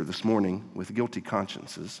sit here this morning with guilty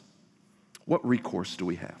consciences, what recourse do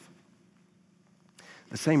we have?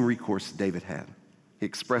 The same recourse David had. He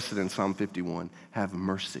expressed it in Psalm 51. Have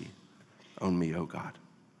mercy on me, O God,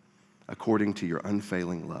 according to your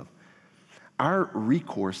unfailing love. Our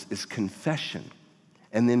recourse is confession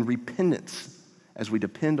and then repentance as we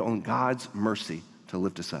depend on God's mercy to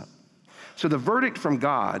lift us up. So the verdict from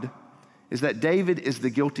God is that David is the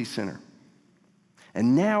guilty sinner.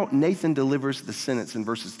 And now Nathan delivers the sentence in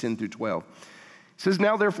verses 10 through 12. He says,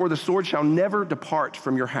 now therefore the sword shall never depart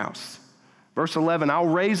from your house. Verse 11, I'll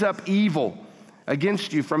raise up evil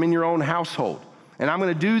against you from in your own household. And I'm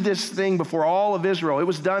going to do this thing before all of Israel. It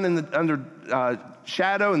was done under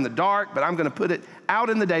shadow in the dark, but I'm going to put it out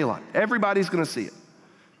in the daylight. Everybody's going to see it.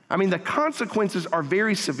 I mean, the consequences are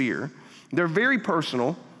very severe. They're very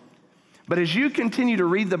personal. But as you continue to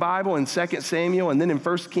read the Bible in 2 Samuel and then in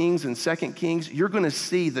 1 Kings and 2 Kings, you're going to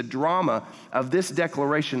see the drama of this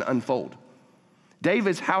declaration unfold.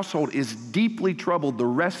 David's household is deeply troubled the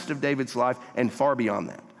rest of David's life and far beyond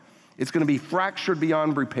that. It's going to be fractured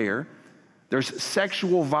beyond repair. There's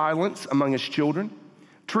sexual violence among his children,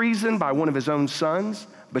 treason by one of his own sons,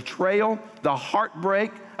 betrayal, the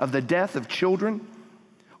heartbreak of the death of children.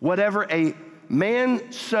 Whatever a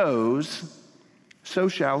man sows, so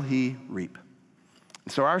shall he reap.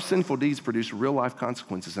 And so our sinful deeds produce real life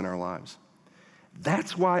consequences in our lives.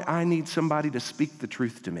 That's why I need somebody to speak the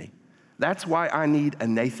truth to me. That's why I need a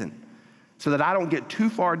Nathan, so that I don't get too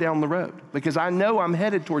far down the road, because I know I'm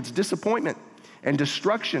headed towards disappointment and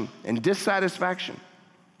destruction and dissatisfaction.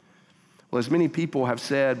 Well, as many people have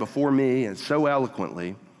said before me and so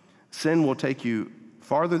eloquently, sin will take you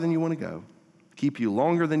farther than you want to go, keep you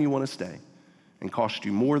longer than you want to stay, and cost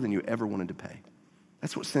you more than you ever wanted to pay.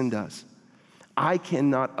 That's what sin does. I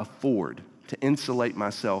cannot afford to insulate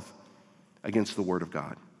myself against the Word of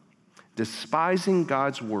God. Despising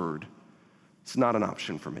God's Word is not an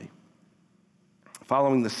option for me.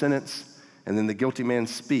 Following the sentence, and then the guilty man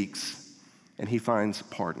speaks, and he finds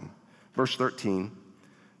pardon. Verse 13,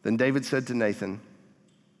 then David said to Nathan,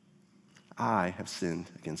 I have sinned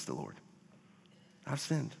against the Lord. I've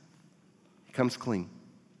sinned. He comes clean.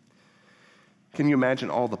 Can you imagine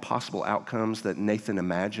all the possible outcomes that Nathan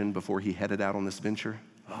imagined before he headed out on this venture?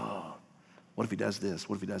 Oh, what if he does this?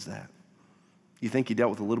 What if he does that? You think he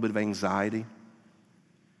dealt with a little bit of anxiety?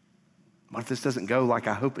 What if this doesn't go like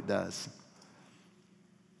I hope it does?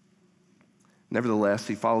 Nevertheless,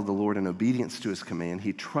 he followed the Lord in obedience to his command.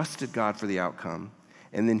 He trusted God for the outcome,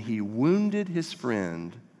 and then he wounded his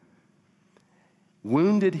friend,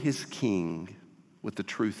 wounded his king with the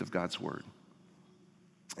truth of God's word.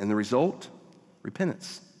 And the result?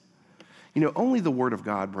 Repentance. You know, only the word of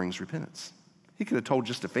God brings repentance. He could have told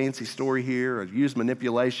just a fancy story here, or used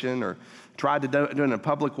manipulation, or tried to do it in a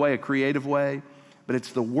public way, a creative way, but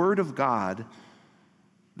it's the word of God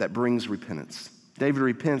that brings repentance. David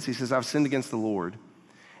repents. He says, I've sinned against the Lord.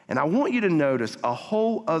 And I want you to notice a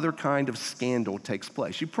whole other kind of scandal takes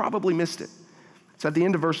place. You probably missed it. It's at the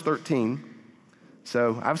end of verse 13.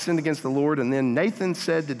 So I've sinned against the Lord. And then Nathan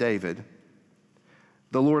said to David,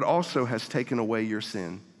 the Lord also has taken away your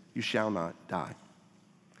sin. You shall not die.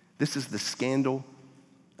 This is the scandal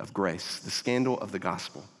of grace, the scandal of the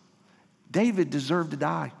gospel. David deserved to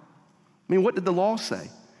die. I mean, what did the law say?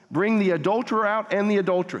 Bring the adulterer out and the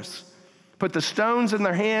adulteress. Put the stones in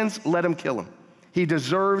their hands, let them kill him. He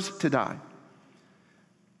deserves to die.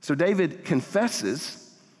 So David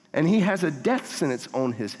confesses, and he has a death sentence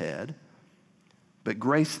on his head, but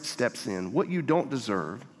grace steps in. What you don't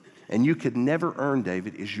deserve, and you could never earn,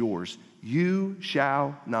 David, is yours. You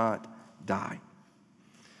shall not die.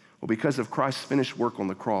 Well, because of Christ's finished work on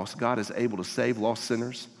the cross, God is able to save lost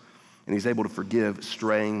sinners, and he's able to forgive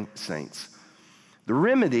straying saints. The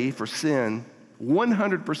remedy for sin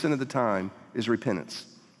 100% of the time is repentance.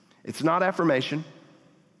 It's not affirmation.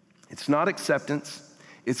 It's not acceptance.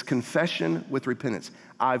 It's confession with repentance.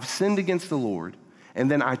 I've sinned against the Lord, and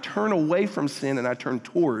then I turn away from sin and I turn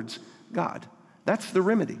towards God. That's the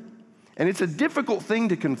remedy. And it's a difficult thing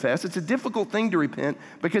to confess. It's a difficult thing to repent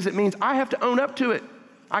because it means I have to own up to it.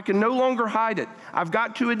 I can no longer hide it. I've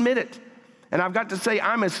got to admit it. And I've got to say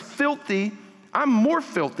I'm as filthy, I'm more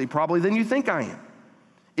filthy probably than you think I am.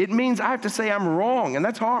 It means I have to say I'm wrong, and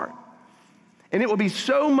that's hard. And it will be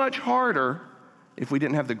so much harder if we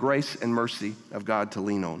didn't have the grace and mercy of God to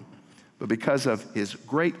lean on. But because of his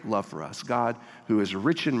great love for us, God, who is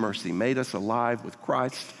rich in mercy, made us alive with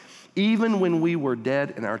Christ, even when we were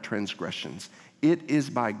dead in our transgressions. It is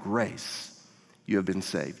by grace you have been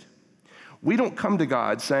saved. We don't come to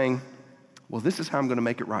God saying, well, this is how I'm going to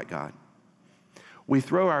make it right, God. We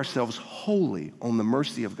throw ourselves wholly on the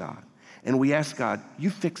mercy of God, and we ask God, you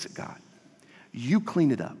fix it, God. You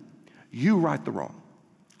clean it up. You right the wrong.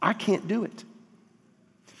 I can't do it.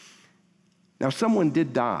 Now, someone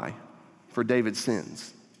did die for David's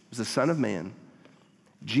sins. It was the Son of Man.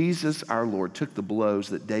 Jesus, our Lord, took the blows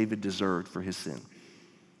that David deserved for his sin.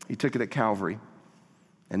 He took it at Calvary,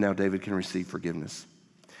 and now David can receive forgiveness.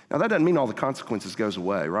 Now, that doesn't mean all the consequences goes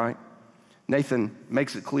away, right? Nathan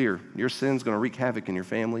makes it clear, your sin's going to wreak havoc in your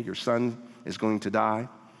family. Your son is going to die.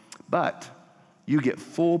 But you get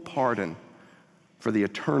full pardon for the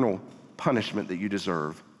eternal punishment that you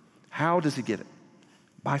deserve. How does he get it?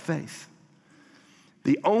 By faith.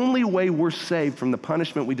 The only way we're saved from the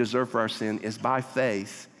punishment we deserve for our sin is by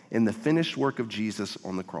faith in the finished work of Jesus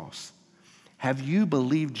on the cross. Have you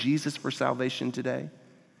believed Jesus for salvation today?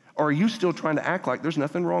 Or are you still trying to act like there's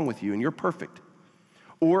nothing wrong with you and you're perfect?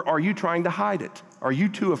 Or are you trying to hide it? Are you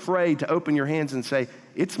too afraid to open your hands and say,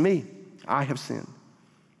 it's me, I have sinned?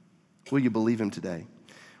 Will you believe him today?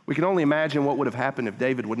 We can only imagine what would have happened if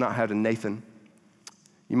David would not have had a Nathan.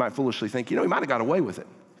 You might foolishly think, he might have got away with it.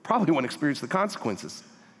 Probably wouldn't experience the consequences.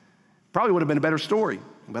 Probably would have been a better story.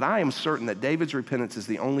 But I am certain that David's repentance is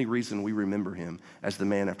the only reason we remember him as the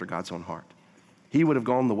man after God's own heart. He would have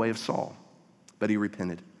gone the way of Saul, but he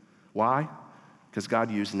repented. Why? Because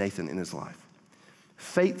God used Nathan in his life.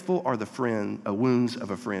 Faithful are the wounds of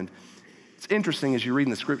a friend. It's interesting as you read in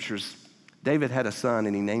the scriptures, David had a son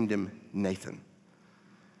and he named him Nathan.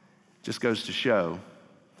 Just goes to show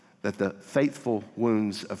that the faithful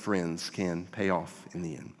wounds of friends can pay off in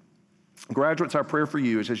the end. Graduates, our prayer for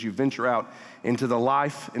you is as you venture out into the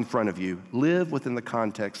life in front of you, live within the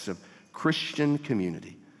context of Christian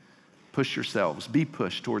community. Push yourselves, be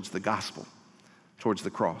pushed towards the gospel, towards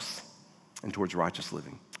the cross, and towards righteous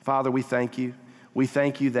living. Father, we thank you. We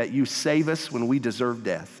thank you that you save us when we deserve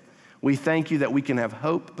death. We thank you that we can have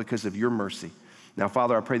hope because of your mercy. Now,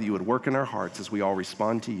 Father, I pray that you would work in our hearts as we all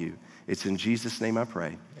respond to you. It's in Jesus' name I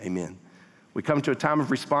pray. Amen. We come to a time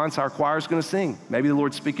of response. Our choir is going to sing. Maybe the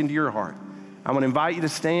Lord's speaking to your heart. I'm going to invite you to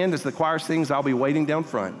stand as the choir sings. I'll be waiting down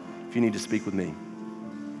front if you need to speak with me.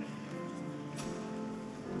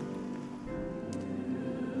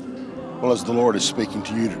 Well, as the Lord is speaking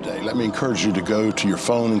to you today, let me encourage you to go to your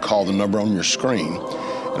phone and call the number on your screen.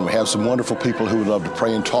 And we have some wonderful people who would love to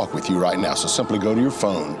pray and talk with you right now. So simply go to your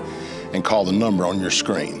phone and call the number on your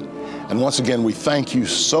screen. And once again, we thank you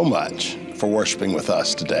so much for worshiping with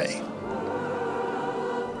us today.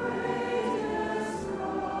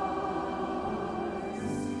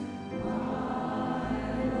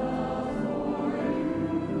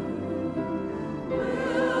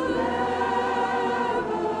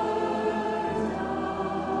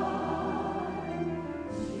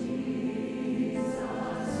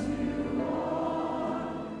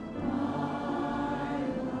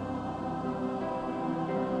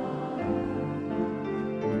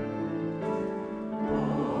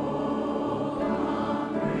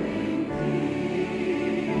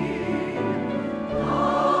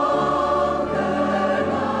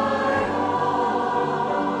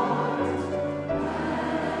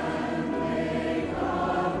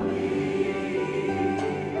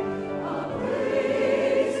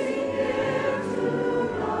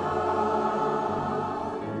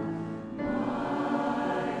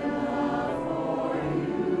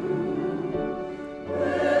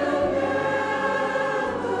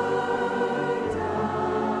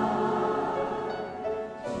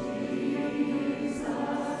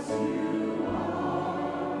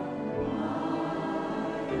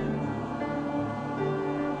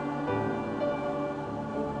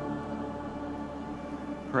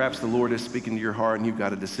 Perhaps the Lord is speaking to your heart and you've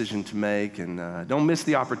got a decision to make, and don't miss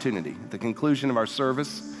the opportunity. At the conclusion of our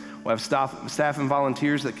service, we'll have staff and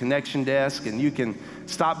volunteers at Connection Desk, and you can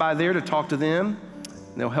stop by there to talk to them,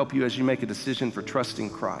 and they'll help you as you make a decision for trusting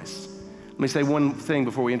Christ. Let me say one thing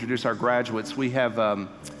before we introduce our graduates. We have,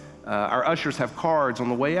 our ushers have cards on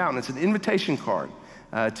the way out, and it's an invitation card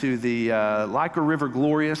to the Lyca River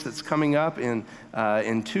Glorious that's coming up in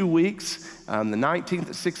 2 weeks, the 19th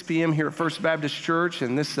at 6 p.m. here at First Baptist Church,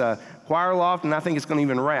 and this choir loft, and I think it's going to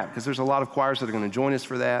even wrap because there's a lot of choirs that are going to join us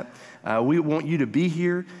for that. We want you to be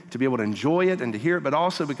here to be able to enjoy it and to hear it, but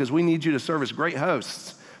also because we need you to serve as great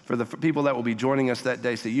hosts for the people that will be joining us that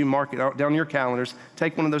day. So you mark it out down your calendars,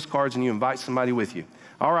 take one of those cards, and you invite somebody with you.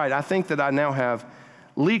 All right, I think that I now have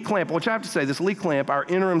Lee Clamp, which I have to say, this Lee Clamp, our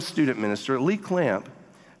interim student minister, Lee Clamp,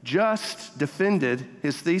 just defended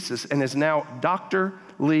his thesis and is now Dr.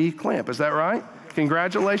 Lee Clamp. Is that right?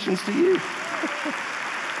 Congratulations to you.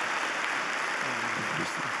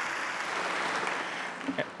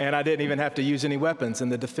 And I didn't even have to use any weapons in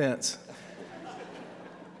the defense.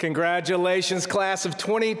 Congratulations, class of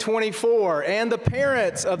 2024, and the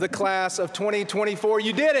parents of the class of 2024.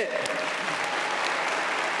 You did it.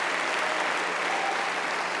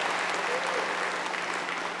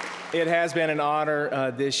 It has been an honor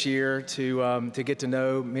this year to get to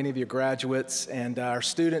know many of your graduates and our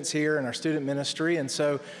students here and our student ministry. And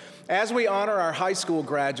so as we honor our high school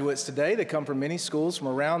graduates today, they come from many schools from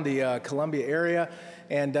around the Columbia area.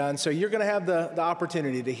 And so you're going to have the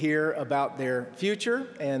opportunity to hear about their future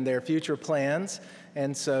and their future plans.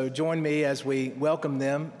 And so join me as we welcome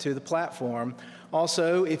them to the platform.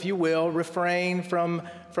 Also, if you will, refrain from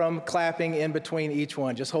clapping in between each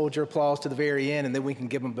one. Just hold your applause to the very end, and then we can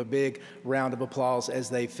give them a big round of applause as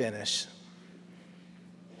they finish.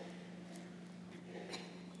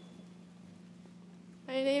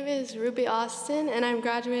 My name is Ruby Austin, and I'm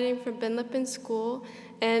graduating from Ben Lippen School,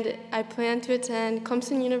 and I plan to attend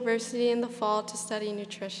Clemson University in the fall to study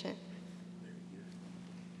nutrition.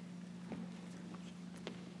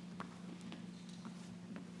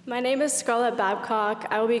 My name is Scarlett Babcock.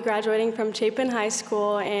 I will be graduating from Chapin High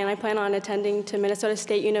School, and I plan on attending to Minnesota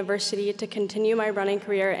State University to continue my running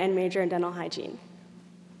career and major in dental hygiene.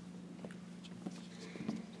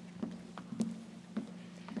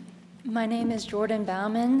 My name is Jordan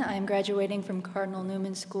Bauman. I'm graduating from Cardinal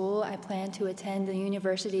Newman School. I plan to attend the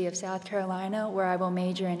University of South Carolina, where I will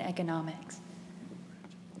major in economics.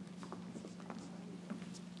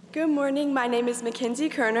 Good morning. My name is Mackenzie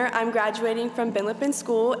Kerner. I'm graduating from Ben Lippen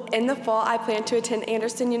School. In the fall, I plan to attend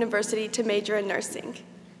Anderson University to major in nursing.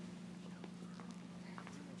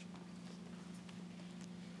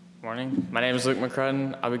 Morning. My name is Luke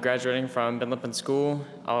McCrudden. I'll be graduating from Ben Lippen School.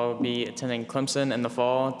 I'll be attending Clemson in the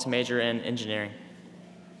fall to major in engineering.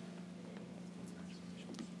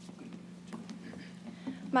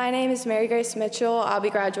 My name is Mary Grace Mitchell. I'll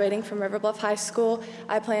be graduating from River Bluff High School.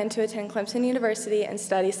 I plan to attend Clemson University and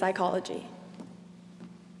study psychology.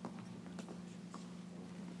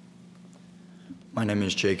 My name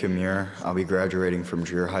is Jacob Muir. I'll be graduating from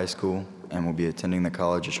Dreer High School and will be attending the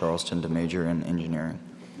College of Charleston to major in engineering.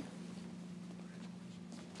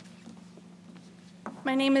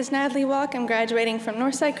 My name is Natalie Walk. I'm graduating from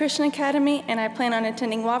Northside Christian Academy, and I plan on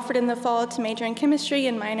attending Wofford in the fall to major in chemistry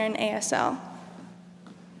and minor in ASL.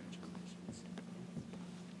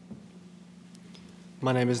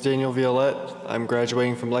 My name is Daniel Violette. I'm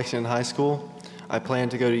graduating from Lexington High School. I plan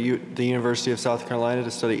to go to the University of South Carolina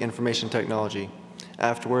to study information technology.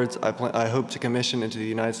 Afterwards, I hope to commission into the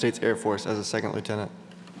United States Air Force as a second lieutenant.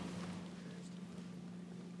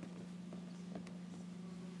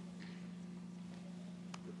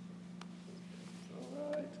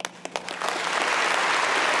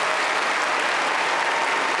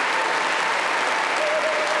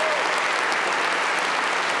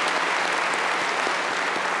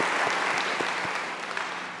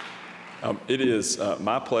 It is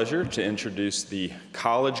my pleasure to introduce the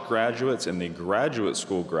college graduates and the graduate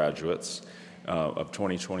school graduates of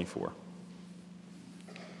 2024.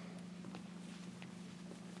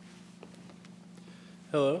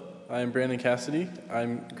 Hello, I'm Brandon Cassidy.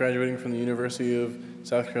 I'm graduating from the University of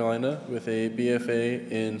South Carolina with a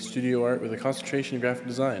BFA in studio art with a concentration in graphic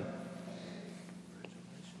design.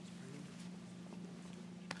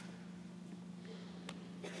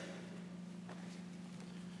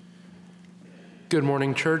 Good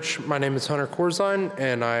morning, church. My name is Hunter Corzine,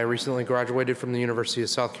 and I recently graduated from the University of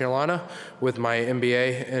South Carolina with my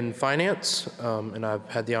MBA in finance, and I've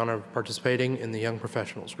had the honor of participating in the Young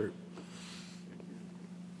Professionals group.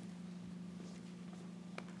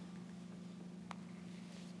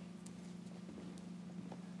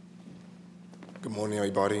 Good morning,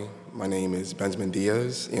 everybody. My name is Benjamin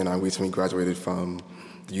Diaz, and I recently graduated from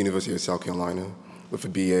the University of South Carolina with a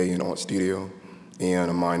BA in Art Studio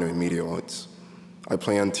and a minor in Media Arts. I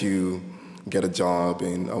plan to get a job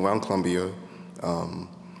around Columbia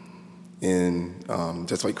in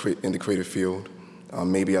the creative field,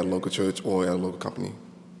 maybe at a local church or at a local company.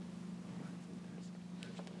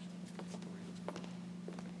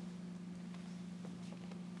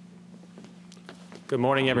 Good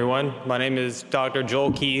morning, everyone. My name is Dr.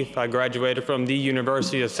 Joel Keefe. I graduated from the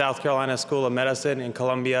University of South Carolina School of Medicine in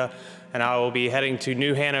Columbia, and I will be heading to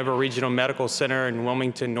New Hanover Regional Medical Center in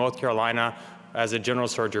Wilmington, North Carolina, as a general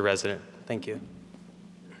surgery resident. Thank you.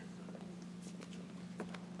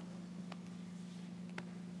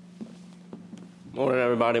 Morning,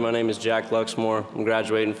 everybody. My name is Jack Luxmore. I'm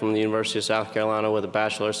graduating from the University of South Carolina with a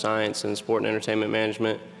Bachelor of Science in Sport and Entertainment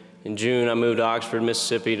Management. In June, I moved to Oxford,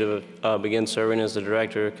 Mississippi to begin serving as the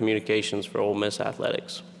Director of Communications for Ole Miss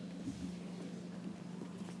Athletics.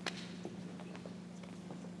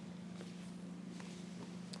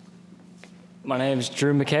 My name is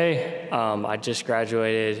Drew McKay. I just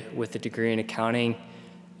graduated with a degree in accounting,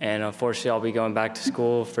 and unfortunately I'll be going back to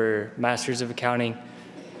school for Masters of Accounting,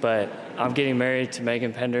 but I'm getting married to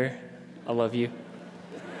Megan Pender. I love you.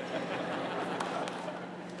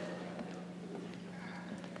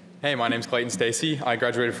 Hey, my name's Clayton Stacy. I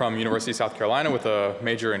graduated from University of South Carolina with a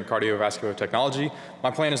major in cardiovascular technology.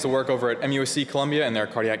 My plan is to work over at MUSC Columbia in their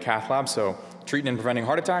cardiac cath lab, so treating and preventing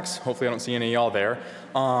heart attacks. Hopefully I don't see any of y'all there.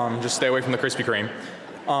 Just stay away from the Krispy Kreme.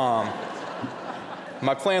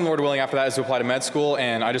 My plan, Lord willing, after that is to apply to med school,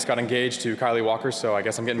 and I just got engaged to Kylie Walker, so I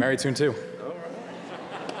guess I'm getting married soon too.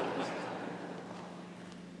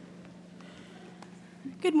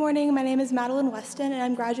 Good morning, my name is Madeline Weston, and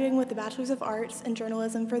I'm graduating with the Bachelor's of Arts in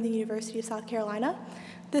Journalism from the University of South Carolina.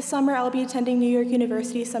 This summer, I'll be attending New York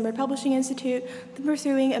University's Summer Publishing Institute, then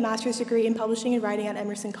pursuing a master's degree in publishing and writing at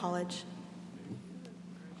Emerson College.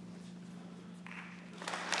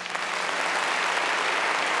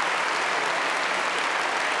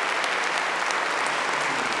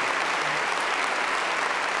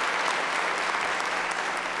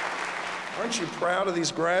 Aren't you proud of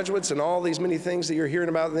these graduates and all these many things that you're hearing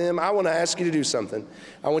about them? I want to ask you to do something.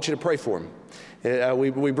 I want you to pray for them.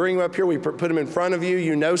 We bring them up here, we put them in front of you.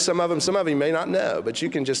 You know some of them you may not know, but you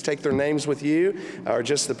can just take their names with you, or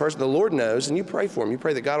just the person the Lord knows, and you pray for them. You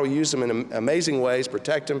pray that God will use them in amazing ways,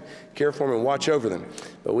 protect them, care for them, and watch over them.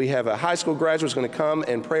 But we have a high school graduate who's going to come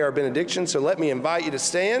and pray our benediction, so let me invite you to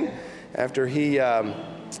stand after he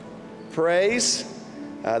prays.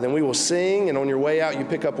 Then we will sing, and on your way out, you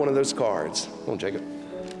pick up one of those cards. Come on, Jacob.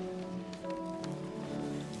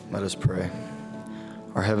 Let us pray.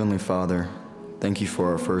 Our Heavenly Father, thank you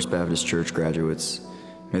for our First Baptist Church graduates.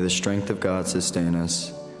 May the strength of God sustain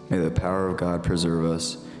us. May the power of God preserve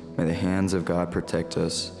us. May the hands of God protect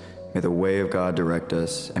us. May the way of God direct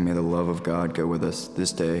us. And may the love of God go with us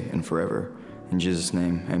this day and forever. In Jesus'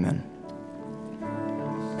 name, amen.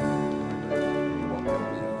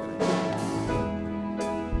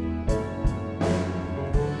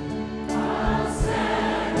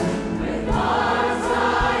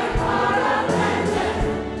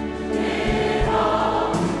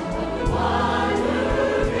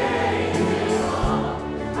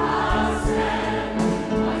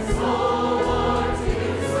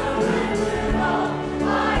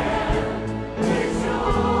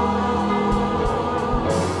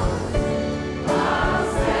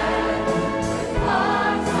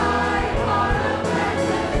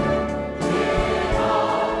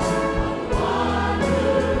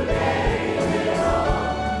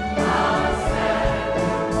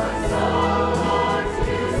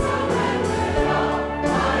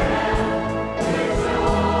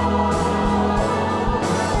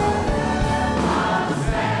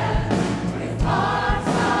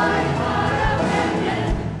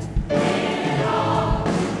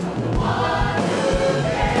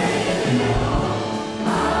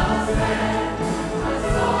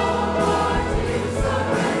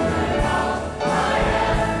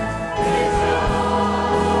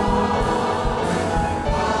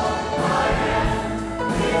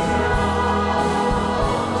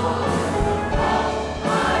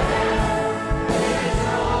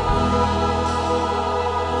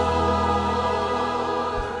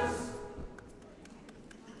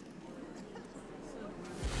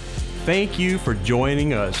 Thank you for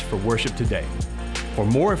joining us for worship today. For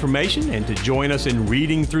more information and to join us in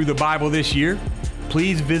reading through the Bible this year,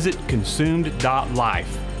 please visit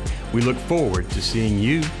consumed.life. We look forward to seeing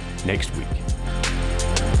you next week.